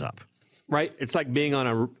it comes up. Right. It's like being on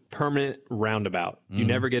a permanent roundabout. You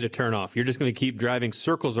never get a turn off. You're just going to keep driving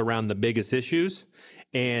circles around the biggest issues.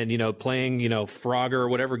 And, playing, Frogger or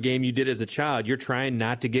whatever game you did as a child, you're trying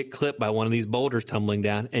not to get clipped by one of these boulders tumbling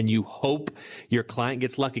down. And you hope your client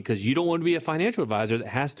gets lucky because you don't want to be a financial advisor that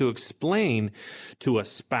has to explain to a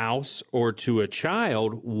spouse or to a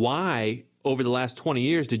child why over the last 20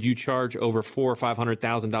 years did you charge over $400,000 or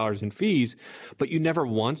 $500,000 in fees, but you never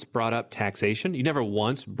once brought up taxation. You never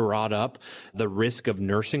once brought up the risk of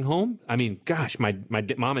nursing home. I mean, gosh, my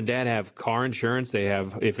mom and dad have car insurance. They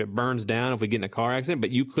have, if it burns down, if we get in a car accident, but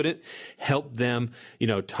you couldn't help them,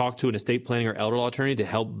 talk to an estate planning or elder law attorney to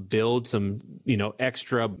help build some,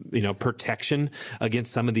 extra, protection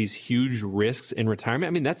against some of these huge risks in retirement.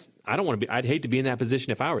 I mean, I'd hate to be in that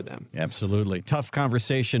position if I were them. Absolutely. Tough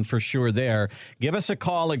conversation for sure there. Give us a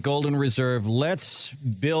call at Golden Reserve. Let's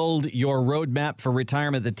build your roadmap for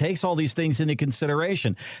retirement that takes all these things into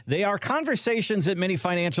consideration. They are conversations that many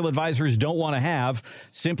financial advisors don't want to have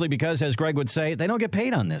simply because, as Greg would say, they don't get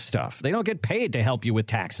paid on this stuff. They don't get paid to help you with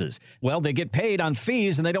taxes. Well, they get paid on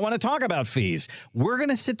fees and they don't want to talk about fees. We're going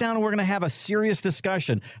to sit down and we're going to have a serious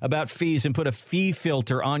discussion about fees and put a fee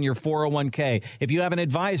filter on your 401k. If you have an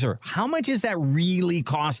advisor, how much is that really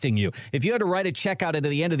costing you? If you had to write a check out at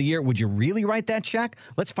the end of the year, would you really write that check?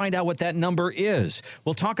 Let's find out what that number is.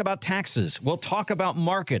 We'll talk about taxes. We'll talk about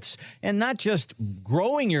markets and not just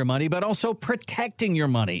growing your money, but also protecting your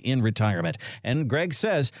money in retirement. And Greg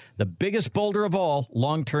says the biggest boulder of all,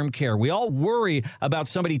 long-term care. We all worry about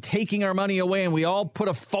somebody taking our money away and we all put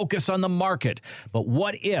a focus on the market. But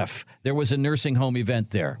what if there was a nursing home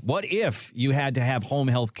event there? What if you had to have home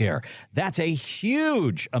health care? That's a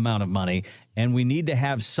huge amount of money. and we need to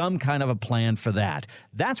have some kind of a plan for that.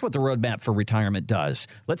 That's what the Roadmap for Retirement does.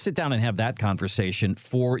 Let's sit down and have that conversation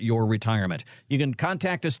for your retirement. You can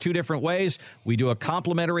contact us 2 different ways. We do a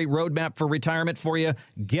complimentary Roadmap for Retirement for you.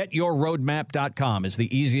 GetYourRoadmap.com is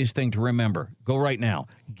the easiest thing to remember. Go right now.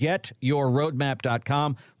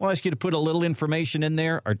 GetYourRoadmap.com. We'll ask you to put a little information in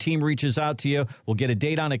there. Our team reaches out to you. We'll get a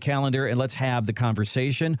date on a calendar, and let's have the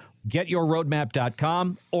conversation.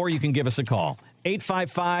 GetYourRoadmap.com, or you can give us a call.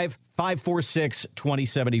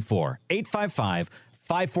 855-546-2074.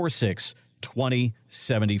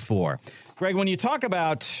 855-546-2074. Greg, when you talk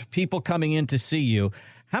about people coming in to see you,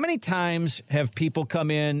 how many times have people come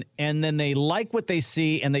in and then they like what they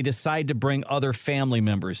see and they decide to bring other family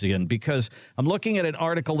members in? Because I'm looking at an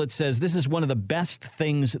article that says this is one of the best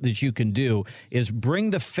things that you can do is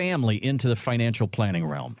bring the family into the financial planning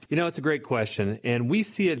realm. You know, it's a great question. And we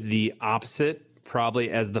see it the opposite probably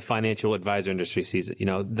as the financial advisor industry sees it. You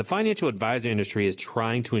know, the financial advisor industry is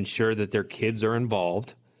trying to ensure that their kids are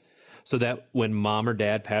involved, so that when mom or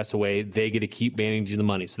dad pass away, they get to keep managing the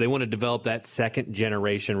money. So they want to develop that second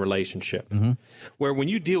generation relationship. Mm-hmm. Where when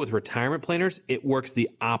you deal with retirement planners, it works the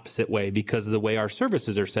opposite way because of the way our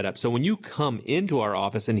services are set up. So when you come into our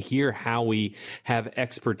office and hear how we have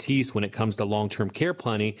expertise when it comes to long-term care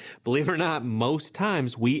planning, believe it or not, most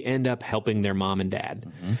times we end up helping their mom and dad.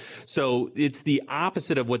 Mm-hmm. So it's the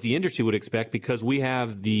opposite of what the industry would expect because we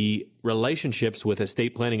have the relationships with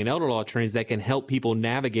estate planning and elder law attorneys that can help people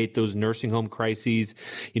navigate those nursing home crises,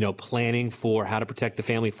 you know, planning for how to protect the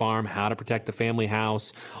family farm, how to protect the family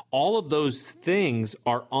house. All of those things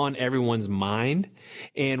are on everyone's mind.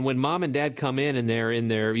 And when mom and dad come in and they're in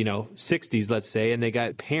their, 60s, let's say, and they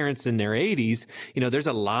got parents in their 80s, there's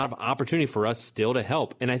a lot of opportunity for us still to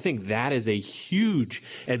help. And I think that is a huge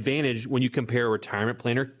advantage when you compare a retirement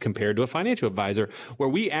planner compared to a financial advisor, where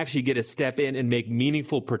we actually get to step in and make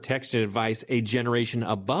meaningful protection advice a generation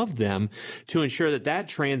above them to ensure that that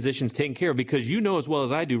transition is taken care of. Because as well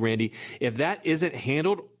as I do, Randy, if that isn't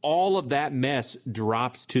handled, all of that mess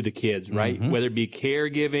drops to the kids, right? Mm-hmm. Whether it be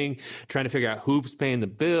caregiving, trying to figure out who's paying the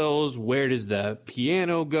bills, where does the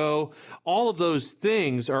piano go? All of those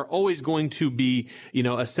things are always going to be,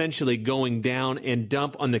 essentially going down and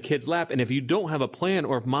dump on the kid's lap. And if you don't have a plan,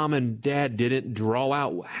 or if mom and dad didn't draw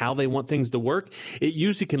out how they want things to work, it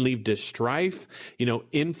usually can lead to strife,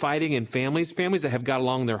 infighting in families that have got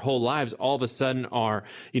along their whole lives all of a sudden are,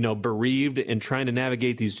 bereaved and trying to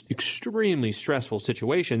navigate these extremely stressful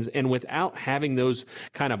situations. And without having those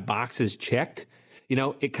kind of boxes checked,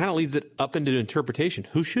 it kind of leads it up into interpretation.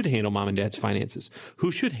 Who should handle mom and dad's finances?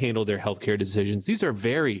 Who should handle their healthcare decisions? These are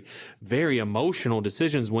very, very emotional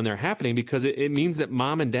decisions when they're happening because it means that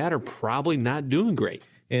mom and dad are probably not doing great.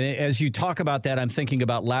 And as you talk about that, I'm thinking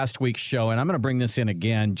about last week's show, and I'm going to bring this in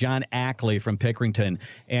again. John Ackley from Pickerington,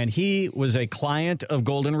 and he was a client of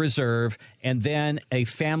Golden Reserve, and then a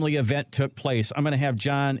family event took place. I'm going to have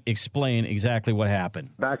John explain exactly what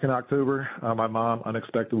happened. Back in October, my mom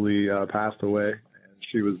unexpectedly passed away, and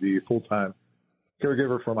she was the full-time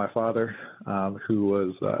caregiver for my father, who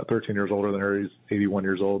was 13 years older than her. He's 81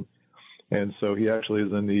 years old. And so he actually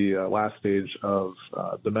is in the last stage of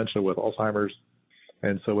dementia with Alzheimer's.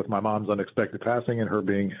 And so with my mom's unexpected passing and her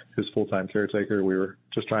being his full-time caretaker, we were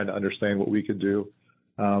just trying to understand what we could do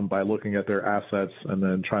by looking at their assets and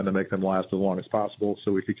then trying to make them last as long as possible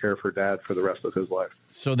so we could care for Dad for the rest of his life.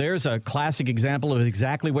 So there's a classic example of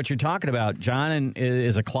exactly what you're talking about. John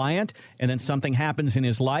is a client, and then something happens in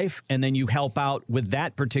his life, and then you help out with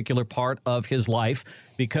that particular part of his life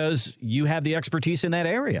because you have the expertise in that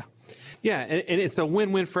area. Yeah, and it's a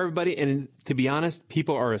win-win for everybody. And to be honest,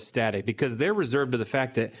 people are ecstatic because they're reserved to the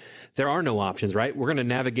fact that there are no options, right? We're going to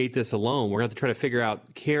navigate this alone. We're going to have to try to figure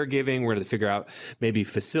out caregiving. We're going to figure out maybe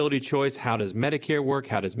facility choice. How does Medicare work?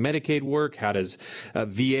 How does Medicaid work? How does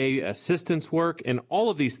VA assistance work? And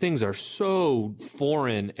all of these things are so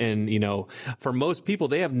foreign. And, for most people,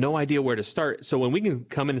 they have no idea where to start. So when we can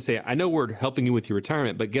come in and say, I know we're helping you with your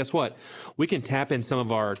retirement, but guess what? We can tap in some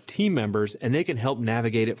of our team members and they can help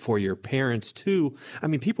navigate it for your parents too. I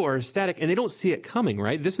mean, people are ecstatic and they don't see it coming,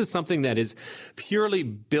 right? This is something that is purely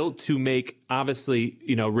built to make, obviously,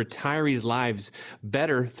 retirees' lives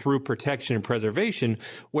better through protection and preservation.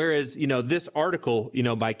 Whereas, this article,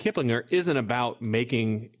 by Kiplinger isn't about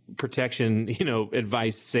making protection,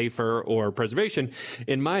 advice safer or preservation.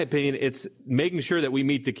 In my opinion, it's making sure that we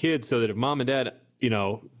meet the kids so that if mom and dad,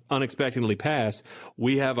 unexpectedly pass,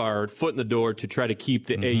 we have our foot in the door to try to keep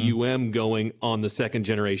the AUM going on the second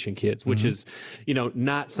generation kids, which is,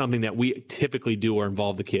 not something that we typically do or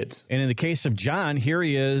involve the kids. And in the case of John, here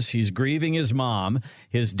he is, he's grieving his mom.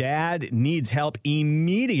 His dad needs help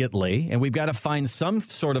immediately, and we've got to find some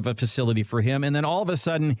sort of a facility for him. And then all of a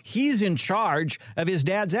sudden, he's in charge of his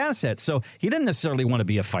dad's assets. So he didn't necessarily want to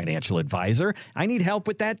be a financial advisor. I need help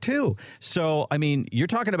with that, too. So, I mean, you're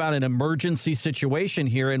talking about an emergency situation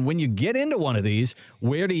here. And when you get into one of these,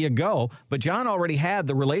 where do you go? But John already had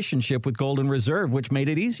the relationship with Golden Reserve, which made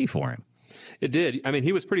it easy for him. It did. I mean,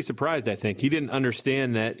 he was pretty surprised, I think. He didn't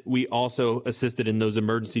understand that we also assisted in those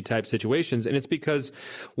emergency type situations. And it's because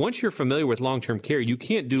once you're familiar with long-term care, you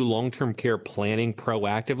can't do long-term care planning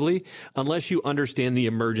proactively unless you understand the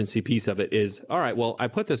emergency piece of it is, all right, well, I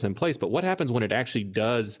put this in place, but what happens when it actually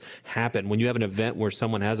does happen? When you have an event where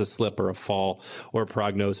someone has a slip or a fall or a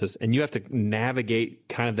prognosis, and you have to navigate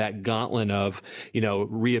kind of that gauntlet of,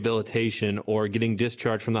 rehabilitation or getting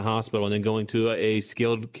discharged from the hospital and then going to a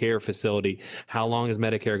skilled care facility. How long is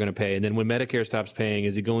Medicare going to pay? And then when Medicare stops paying,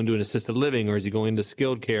 is he going to an assisted living or is he going to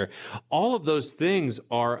skilled care? All of those things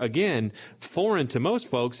are, again, foreign to most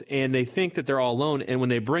folks, and they think that they're all alone. And when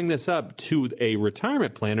they bring this up to a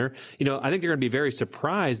retirement planner, I think they're going to be very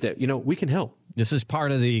surprised that, we can help. This is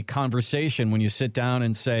part of the conversation when you sit down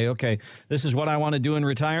and say, okay, this is what I want to do in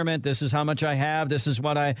retirement. This is how much I have. This is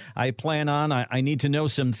what I plan on. I need to know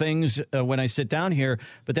some things when I sit down here.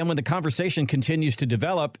 But then when the conversation continues to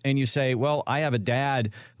develop and you say, well, I have a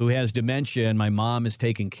dad who has dementia and my mom is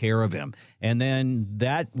taking care of him. And then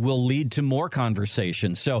that will lead to more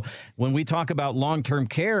conversation. So when we talk about long-term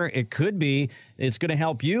care, it's going to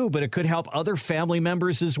help you, but it could help other family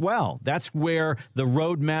members as well. That's where the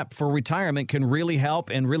roadmap for retirement can really help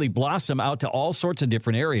and really blossom out to all sorts of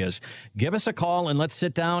different areas. Give us a call and let's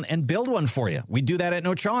sit down and build one for you. We do that at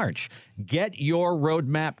no charge.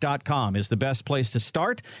 GetYourRoadmap.com is the best place to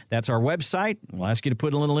start. That's our website. We'll ask you to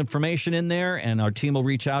put a little information in there and our team will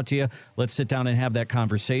reach out to you. Let's sit down and have that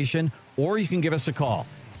conversation. Or you can give us a call,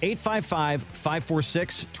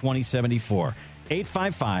 855-546-2074.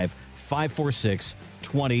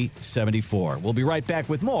 855-546-2074. We'll be right back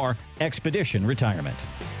with more Expedition Retirement.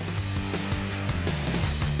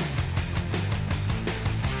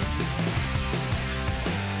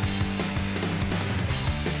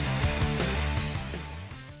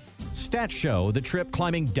 Stats show the trip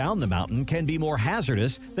climbing down the mountain can be more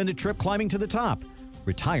hazardous than the trip climbing to the top.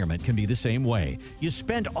 Retirement can be the same way. You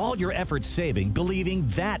spend all your efforts saving, believing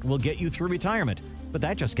that will get you through retirement. But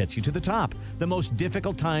that just gets you to the top. The most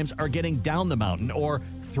difficult times are getting down the mountain or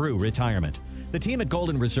through retirement. The team at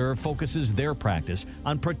Golden Reserve focuses their practice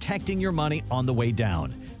on protecting your money on the way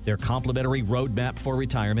down. Their complimentary roadmap for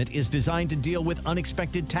retirement is designed to deal with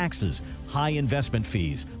unexpected taxes, high investment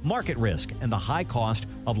fees, market risk, and the high cost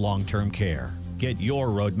of long-term care. Get your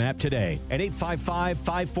roadmap today at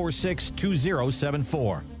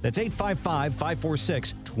 855-546-2074. That's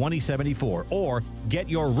 855-546-2074 or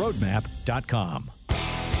getyourroadmap.com.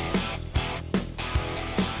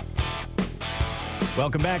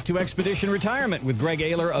 Welcome back to Expedition Retirement with Greg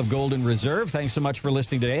Ayler of Golden Reserve. Thanks so much for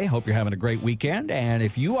listening today. Hope you're having a great weekend. And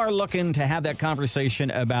if you are looking to have that conversation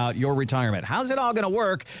about your retirement, how's it all going to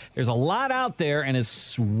work? There's a lot out there, and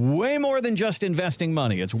it's way more than just investing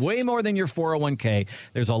money. It's way more than your 401k.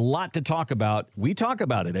 There's a lot to talk about. We talk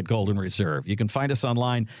about it at Golden Reserve. You can find us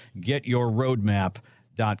online, getyourroadmap.com.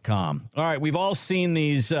 All right, we've all seen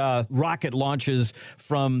these rocket launches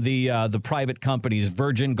from the private companies,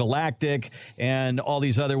 Virgin Galactic and all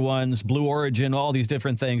these other ones, Blue Origin, all these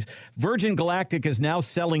different things. Virgin Galactic is now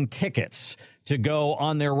selling tickets to go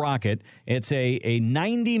on their rocket. It's a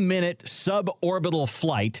 90-minute suborbital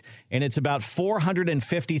flight, and it's about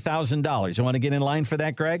 $450,000. You want to get in line for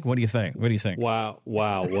that, Greg? What do you think? Wow,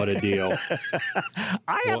 what a deal.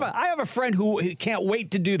 I have a friend who can't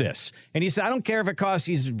wait to do this. And he said, I don't care if it costs,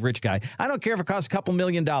 he's a rich guy, I don't care if it costs a couple $1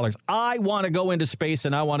 million. I want to go into space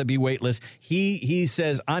and I want to be weightless. He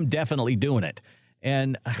says, I'm definitely doing it.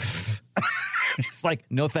 And just like,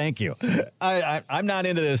 no, thank you. I'm not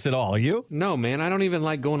into this at all. Are you? No, man. I don't even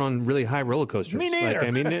like going on really high roller coasters. Me neither.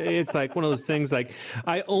 It's like one of those things like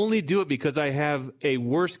I only do it because I have a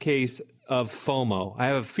worst case of FOMO. I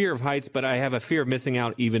have a fear of heights, but I have a fear of missing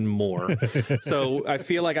out even more. So I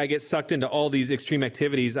feel like I get sucked into all these extreme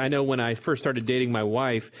activities. I know when I first started dating my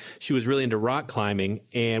wife, she was really into rock climbing,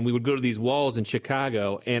 and we would go to these walls in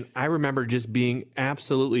Chicago, and I remember just being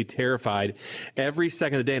absolutely terrified every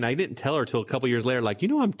second of the day. And I didn't tell her till a couple years later, like,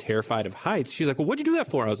 I'm terrified of heights. She's like, well, what'd you do that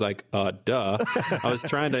for? I was like, duh. I was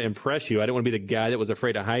trying to impress you. I didn't want to be the guy that was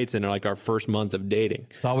afraid of heights in like our first month of dating.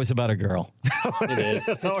 It's always about a girl. It is.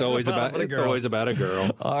 It's always about about a girl. It's always about a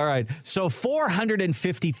girl. All right. So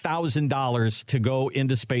 $450,000 to go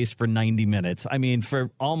into space for 90 minutes. I mean,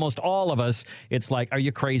 for almost all of us, it's like, are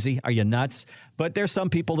you crazy? Are you nuts? But there's some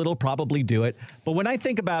people that'll probably do it. But when I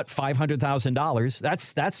think about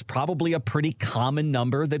 $500,000, that's probably a pretty common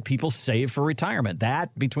number that people save for retirement.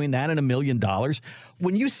 Between that and $1 million.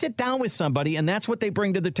 When you sit down with somebody and that's what they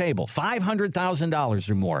bring to the table, $500,000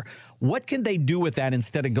 or more, what can they do with that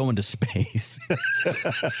instead of going to space?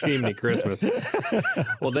 Chimney Christmas.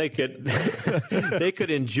 Well, they could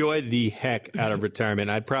enjoy the heck out of retirement.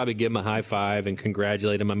 I'd probably give them a high five and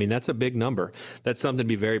congratulate them. I mean, that's a big number. That's something to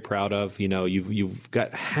be very proud of. You know, you've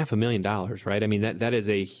got $500,000, right? I mean, that is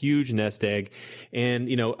a huge nest egg. And,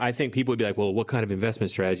 you know, I think people would be like, well, what kind of investment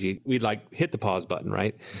strategy? We'd like hit the pause button,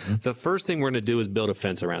 right? Mm-hmm. The first thing we're going to do is build a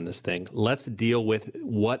fence around this thing. Let's deal with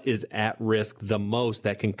what is at risk the most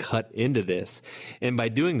that can cut into this. And by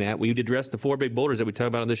doing that, we would address the 4 big boulders that we talk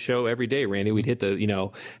about on this show every day, Randy. We'd hit the, you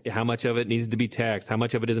know, how much of it needs to be taxed? How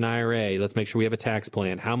much of it is an IRA? Let's make sure we have a tax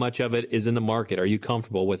plan. How much of it is in the market? Are you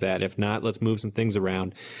comfortable with that? If not, let's move some things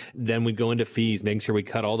around. Then we'd go into fees, making sure we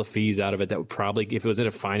cut all the fees out of it. That would probably, if it was in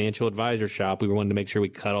a financial advisor shop, we wanted to make sure we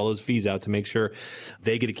cut all those fees out to make sure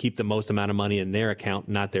they get to keep the most amount of money in their account,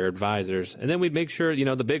 not their advisors. And then we'd make sure, you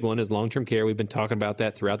know, the big one is long-term care. We've been talking about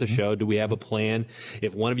that throughout the show. Do we have a plan?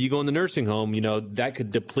 If one of you go in the nursing home, you know, that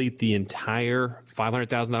could deplete the entire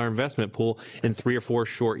 $500,000 investment pool in 3 or 4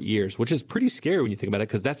 short years, which is pretty scary when you think about it,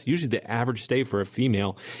 because that's usually the average stay for a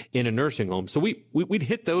female in a nursing home. So we'd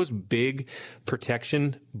hit those big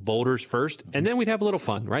protection boulders first, and then we'd have a little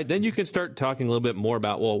fun, right? Then you can start talking a little bit more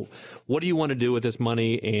about, well, what do you want to do with this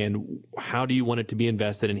money and how do you want it to be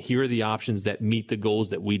invested? And here are the options that meet the goals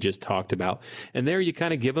that we just talked about. And there you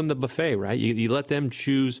kind of give them the buffet, right? You let them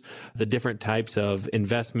choose the different types of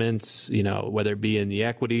investments, you know, whether it be in the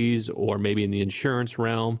equities or maybe in the insurance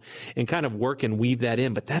realm, and kind of work and weave that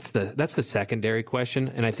in. But that's the secondary question.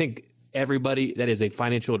 And I think everybody that is a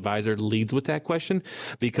financial advisor leads with that question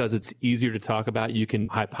because it's easier to talk about. You can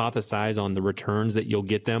hypothesize on the returns that you'll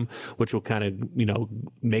get them, which will kind of, you know,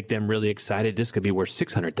 make them really excited. This could be worth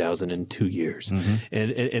 $600,000 in 2 years,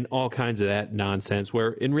 and all kinds of that nonsense.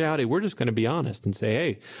 Where in reality, we're just going to be honest and say,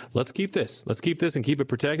 hey, let's keep this and keep it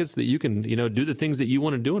protected so that you can, you know, do the things that you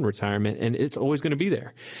want to do in retirement, and it's always going to be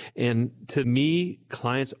there. And to me,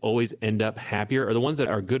 clients always end up happier, or the ones that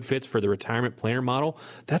are good fits for the retirement planner model.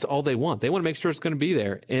 That's all they want. They want to make sure it's going to be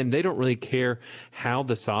there, and they don't really care how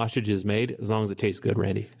the sausage is made as long as it tastes good,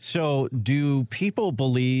 Randy. So do people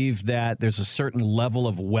believe that there's a certain level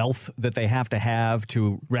of wealth that they have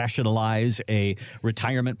to rationalize a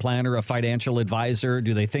retirement planner, a financial advisor?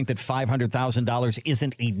 Do they think that $500,000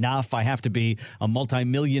 isn't enough? I have to be a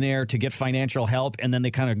multimillionaire to get financial help, and then they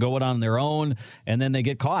kind of go it on their own, and then they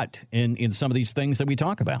get caught in some of these things that we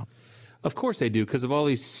talk about. Of course they do, because of all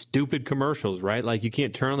these stupid commercials, right? Like, you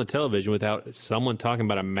can't turn on the television without someone talking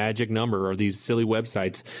about a magic number, or these silly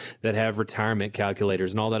websites that have retirement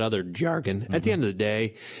calculators and all that other jargon. At the end of the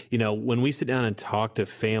day, you know, when we sit down and talk to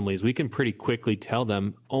families, we can pretty quickly tell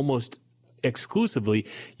them almost exclusively,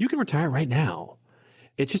 you can retire right now.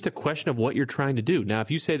 It's just a question of what you're trying to do. Now,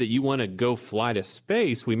 if you say that you want to go fly to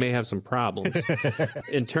space, we may have some problems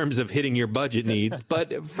in terms of hitting your budget needs.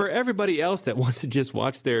 But for everybody else that wants to just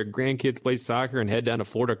watch their grandkids play soccer and head down to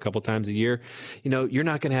Florida a couple times a year, you know, you're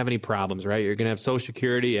not going to have any problems, right? You're going to have Social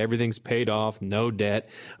Security, everything's paid off, no debt.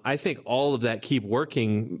 I think all of that keep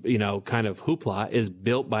working, you know, kind of hoopla is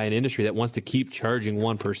built by an industry that wants to keep charging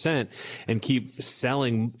 1% and keep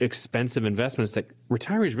selling expensive investments that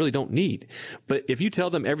retirees really don't need. But if you tell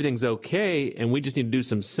them everything's okay and we just need to do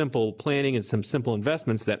some simple planning and some simple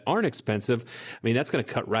investments that aren't expensive, I mean, that's going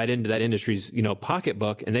to cut right into that industry's, you know,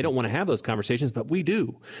 pocketbook, and they don't want to have those conversations, but we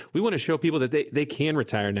do. We want to show people that they can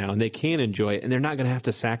retire now and they can enjoy it, and they're not going to have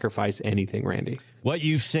to sacrifice anything, Randy. What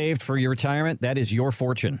you've saved for your retirement, that is your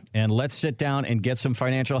fortune. And let's sit down and get some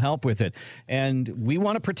financial help with it. And we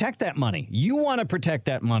want to protect that money. You want to protect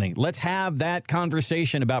that money. Let's have that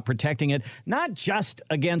conversation about protecting it, not just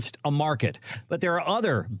against a market, but there are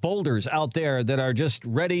other boulders out there that are just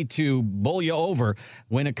ready to bowl you over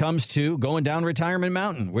when it comes to going down retirement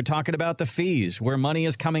mountain. We're talking about the fees, where money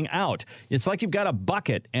is coming out. It's like you've got a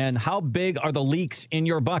bucket, and how big are the leaks in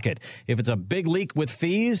your bucket? If it's a big leak with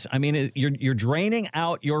fees, I mean, you're draining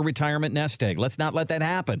out your retirement nest egg. Let's not let that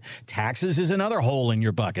happen. Taxes is another hole in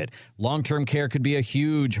your bucket. Long-term care could be a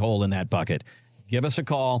huge hole in that bucket. Give us a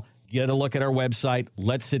call. Get a look at our website.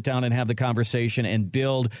 Let's sit down and have the conversation and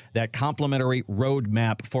build that complimentary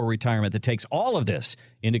roadmap for retirement that takes all of this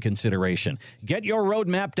into consideration.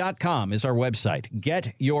 GetYourRoadmap.com is our website.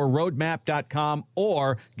 GetYourRoadmap.com,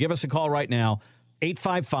 or give us a call right now,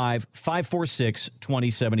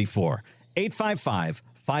 855-546-2074.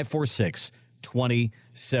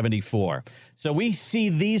 855-546-2074. So we see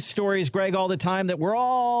these stories, Greg, all the time that we're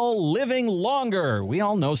all living longer. We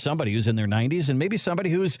all know somebody who's in their 90s and maybe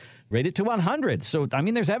somebody who's rated to 100. So, I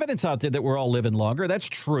mean, there's evidence out there that we're all living longer. That's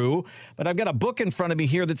true. But I've got a book in front of me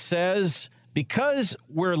here that says because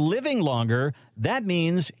we're living longer, that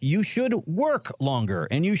means you should work longer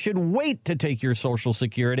and you should wait to take your Social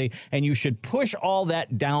Security and you should push all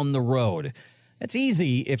that down the road. That's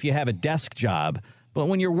easy if you have a desk job. But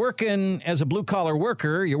when you're working as a blue-collar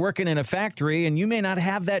worker, you're working in a factory, and you may not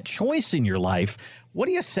have that choice in your life. What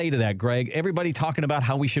do you say to that, Greg? Everybody talking about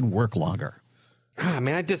how we should work longer.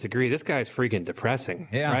 Man, I disagree. This guy's freaking depressing,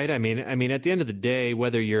 right? I mean, at the end of the day,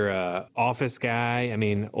 whether you're a office guy,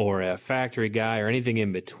 or a factory guy or anything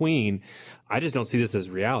in between, I just don't see this as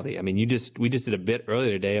reality. I mean, we just did a bit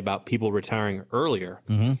earlier today about people retiring earlier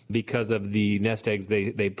because of the nest eggs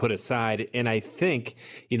they put aside. And I think,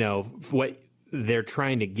 what they're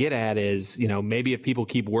trying to get at is, maybe if people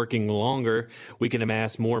keep working longer, we can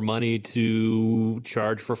amass more money to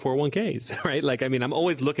charge for 401ks, right? I'm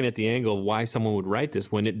always looking at the angle of why someone would write this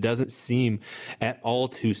when it doesn't seem at all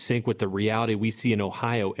to sync with the reality we see in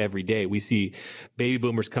Ohio every day. We see baby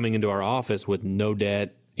boomers coming into our office with no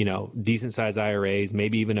debt, decent sized IRAs,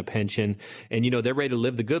 maybe even a pension. And, they're ready to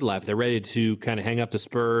live the good life. They're ready to kind of hang up the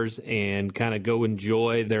spurs and kind of go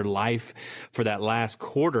enjoy their life for that last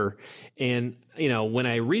quarter. And, when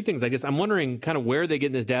I read things like this, I'm wondering kind of where are they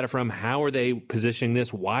getting this data from? How are they positioning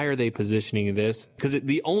this? Why are they positioning this? Because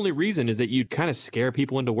the only reason is that you kind of scare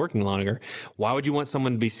people into working longer. Why would you want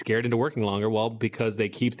someone to be scared into working longer? Well, because they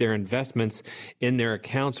keep their investments in their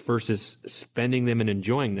accounts versus spending them and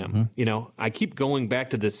enjoying them. I keep going back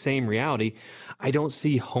to the same reality. I don't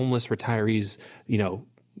see homeless retirees,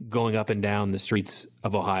 going up and down the streets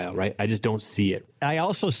of Ohio, right? I just don't see it. I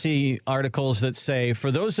also see articles that say, for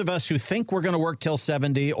those of us who think we're going to work till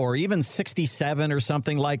 70 or even 67 or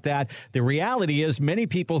something like that, the reality is many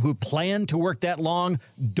people who plan to work that long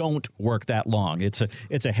don't work that long. It's a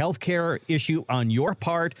healthcare issue on your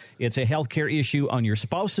part. It's a healthcare issue on your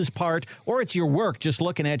spouse's part, or it's your work just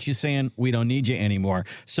looking at you saying, we don't need you anymore.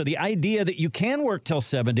 So the idea that you can work till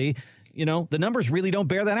 70, the numbers really don't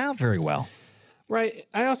bear that out very well. Right.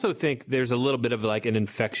 I also think there's a little bit of like an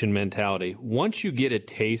infection mentality. Once you get a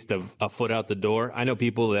taste of a foot out the door, I know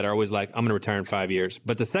people that are always like, I'm going to retire in 5 years.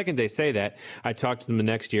 But the second they say that, I talk to them the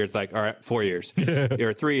next year. It's like, all right, 4 years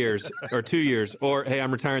or 3 years or 2 years or, hey,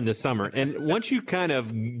 I'm retiring this summer. And once you kind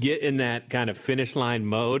of get in that kind of finish line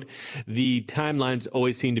mode, the timelines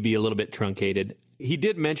always seem to be a little bit truncated. He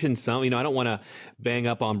did mention some, I don't want to bang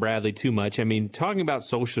up on Bradley too much. Talking about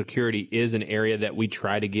Social Security is an area that we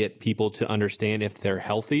try to get people to understand if they're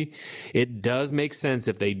healthy. It does make sense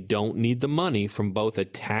if they don't need the money from both a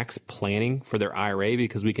tax planning for their IRA,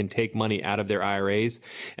 because we can take money out of their IRAs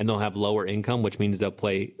and they'll have lower income, which means they'll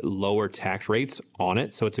pay lower tax rates on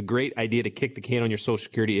it. So it's a great idea to kick the can on your Social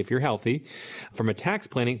Security if you're healthy from a tax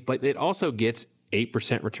planning, but it also gets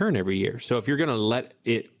 8% return every year. So if you're going to let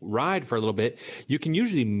it ride for a little bit, you can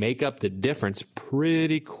usually make up the difference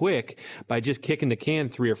pretty quick by just kicking the can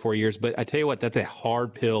 3 or 4 years. But I tell you what, that's a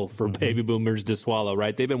hard pill for baby boomers to swallow,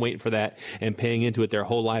 right? They've been waiting for that and paying into it their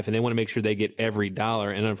whole life, and they want to make sure they get every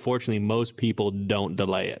dollar. And unfortunately, most people don't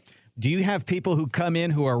delay it. Do you have people who come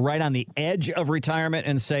in who are right on the edge of retirement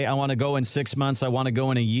and say, I want to go in 6 months, I want to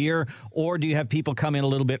go in a year? Or do you have people come in a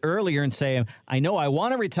little bit earlier and say, I know I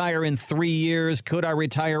want to retire in 3 years. Could I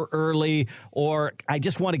retire early? Or I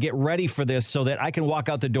just want to get ready for this so that I can walk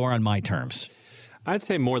out the door on my terms? I'd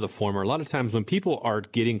say more the former. A lot of times when people are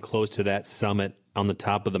getting close to that summit on the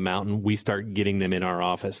top of the mountain, we start getting them in our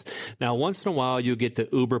office. Now, once in a while, you'll get the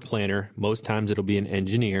Uber planner. Most times it'll be an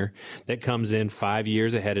engineer that comes in 5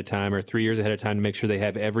 years ahead of time or 3 years ahead of time to make sure they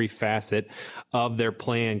have every facet of their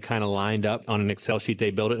plan kind of lined up on an Excel sheet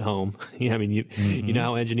they build at home. You know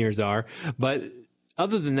how engineers are. But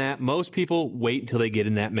other than that, most people wait until they get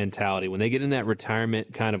in that mentality. When they get in that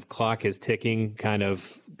retirement kind of clock is ticking kind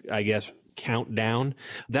of, I guess, countdown,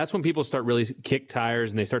 that's when people start really kick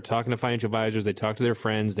tires and they start talking to financial advisors. They talk to their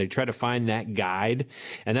friends. They try to find that guide.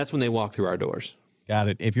 And that's when they walk through our doors. Got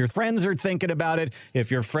it. If your friends are thinking about it,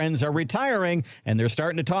 if your friends are retiring and they're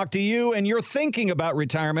starting to talk to you and you're thinking about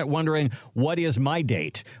retirement, wondering, what is my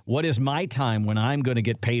date? What is my time when I'm going to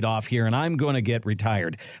get paid off here and I'm going to get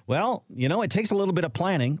retired? Well, it takes a little bit of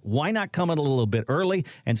planning. Why not come in a little bit early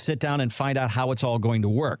and sit down and find out how it's all going to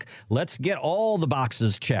work? Let's get all the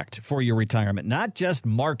boxes checked for your retirement, not just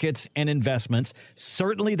markets and investments.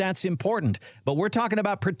 Certainly that's important, but we're talking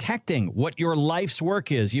about protecting what your life's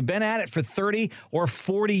work is. You've been at it for 30 or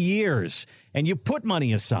 40 years, and you put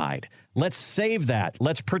money aside. Let's save that.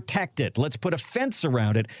 Let's protect it. Let's put a fence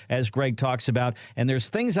around it, as Greg talks about. And there's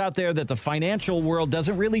things out there that the financial world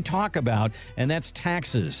doesn't really talk about, and that's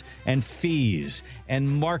taxes and fees and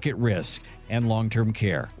market risk and long-term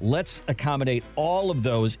care. Let's accommodate all of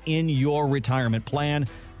those in your retirement plan.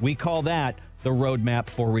 We call that the Roadmap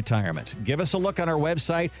for Retirement. Give us a look on our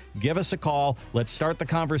website. Give us a call. Let's start the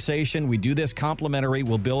conversation. We do this complimentary.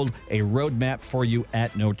 We'll build a roadmap for you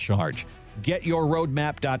at no charge.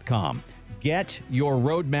 GetYourRoadmap.com.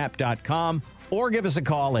 GetYourRoadmap.com, or give us a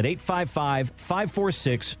call at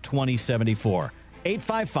 855-546-2074.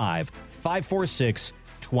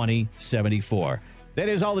 855-546-2074. That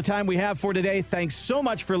is all the time we have for today. Thanks so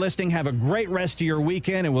much for listening. Have a great rest of your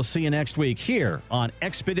weekend, and we'll see you next week here on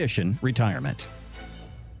Expedition Retirement.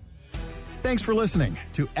 Thanks for listening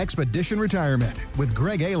to Expedition Retirement with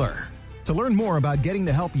Greg Ayler. To learn more about getting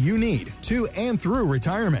the help you need to and through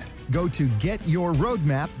retirement, go to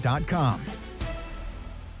GetYourRoadmap.com.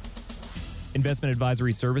 Investment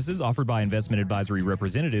advisory services offered by investment advisory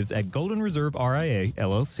representatives at Golden Reserve RIA,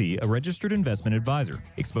 LLC, a registered investment advisor.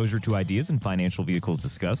 Exposure to ideas and financial vehicles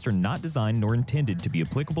discussed are not designed nor intended to be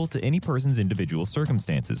applicable to any person's individual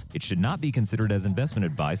circumstances. It should not be considered as investment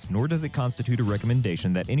advice, nor does it constitute a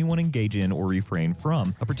recommendation that anyone engage in or refrain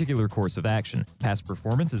from a particular course of action. Past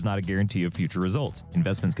performance is not a guarantee of future results.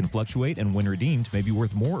 Investments can fluctuate, and when redeemed may be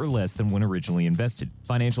worth more or less than when originally invested.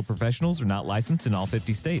 Financial professionals are not licensed in all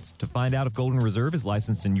 50 states. To find out if Golden Reserve is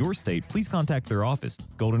licensed in your state, please contact their office.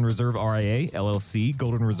 Golden Reserve RIA, LLC,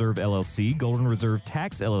 Golden Reserve LLC, Golden Reserve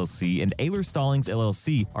Tax LLC, and Ayler Stallings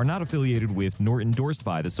LLC are not affiliated with nor endorsed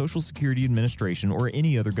by the Social Security Administration or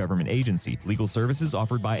any other government agency. Legal services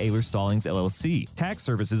offered by Ayler Stallings LLC. Tax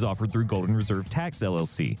services offered through Golden Reserve Tax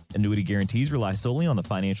LLC. Annuity guarantees rely solely on the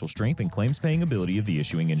financial strength and claims-paying ability of the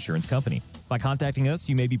issuing insurance company. By contacting us,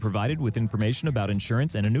 you may be provided with information about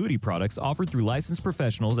insurance and annuity products offered through licensed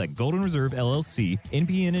professionals at Golden Reserve LLC,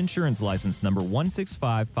 NPN Insurance License number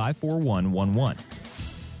 165541111.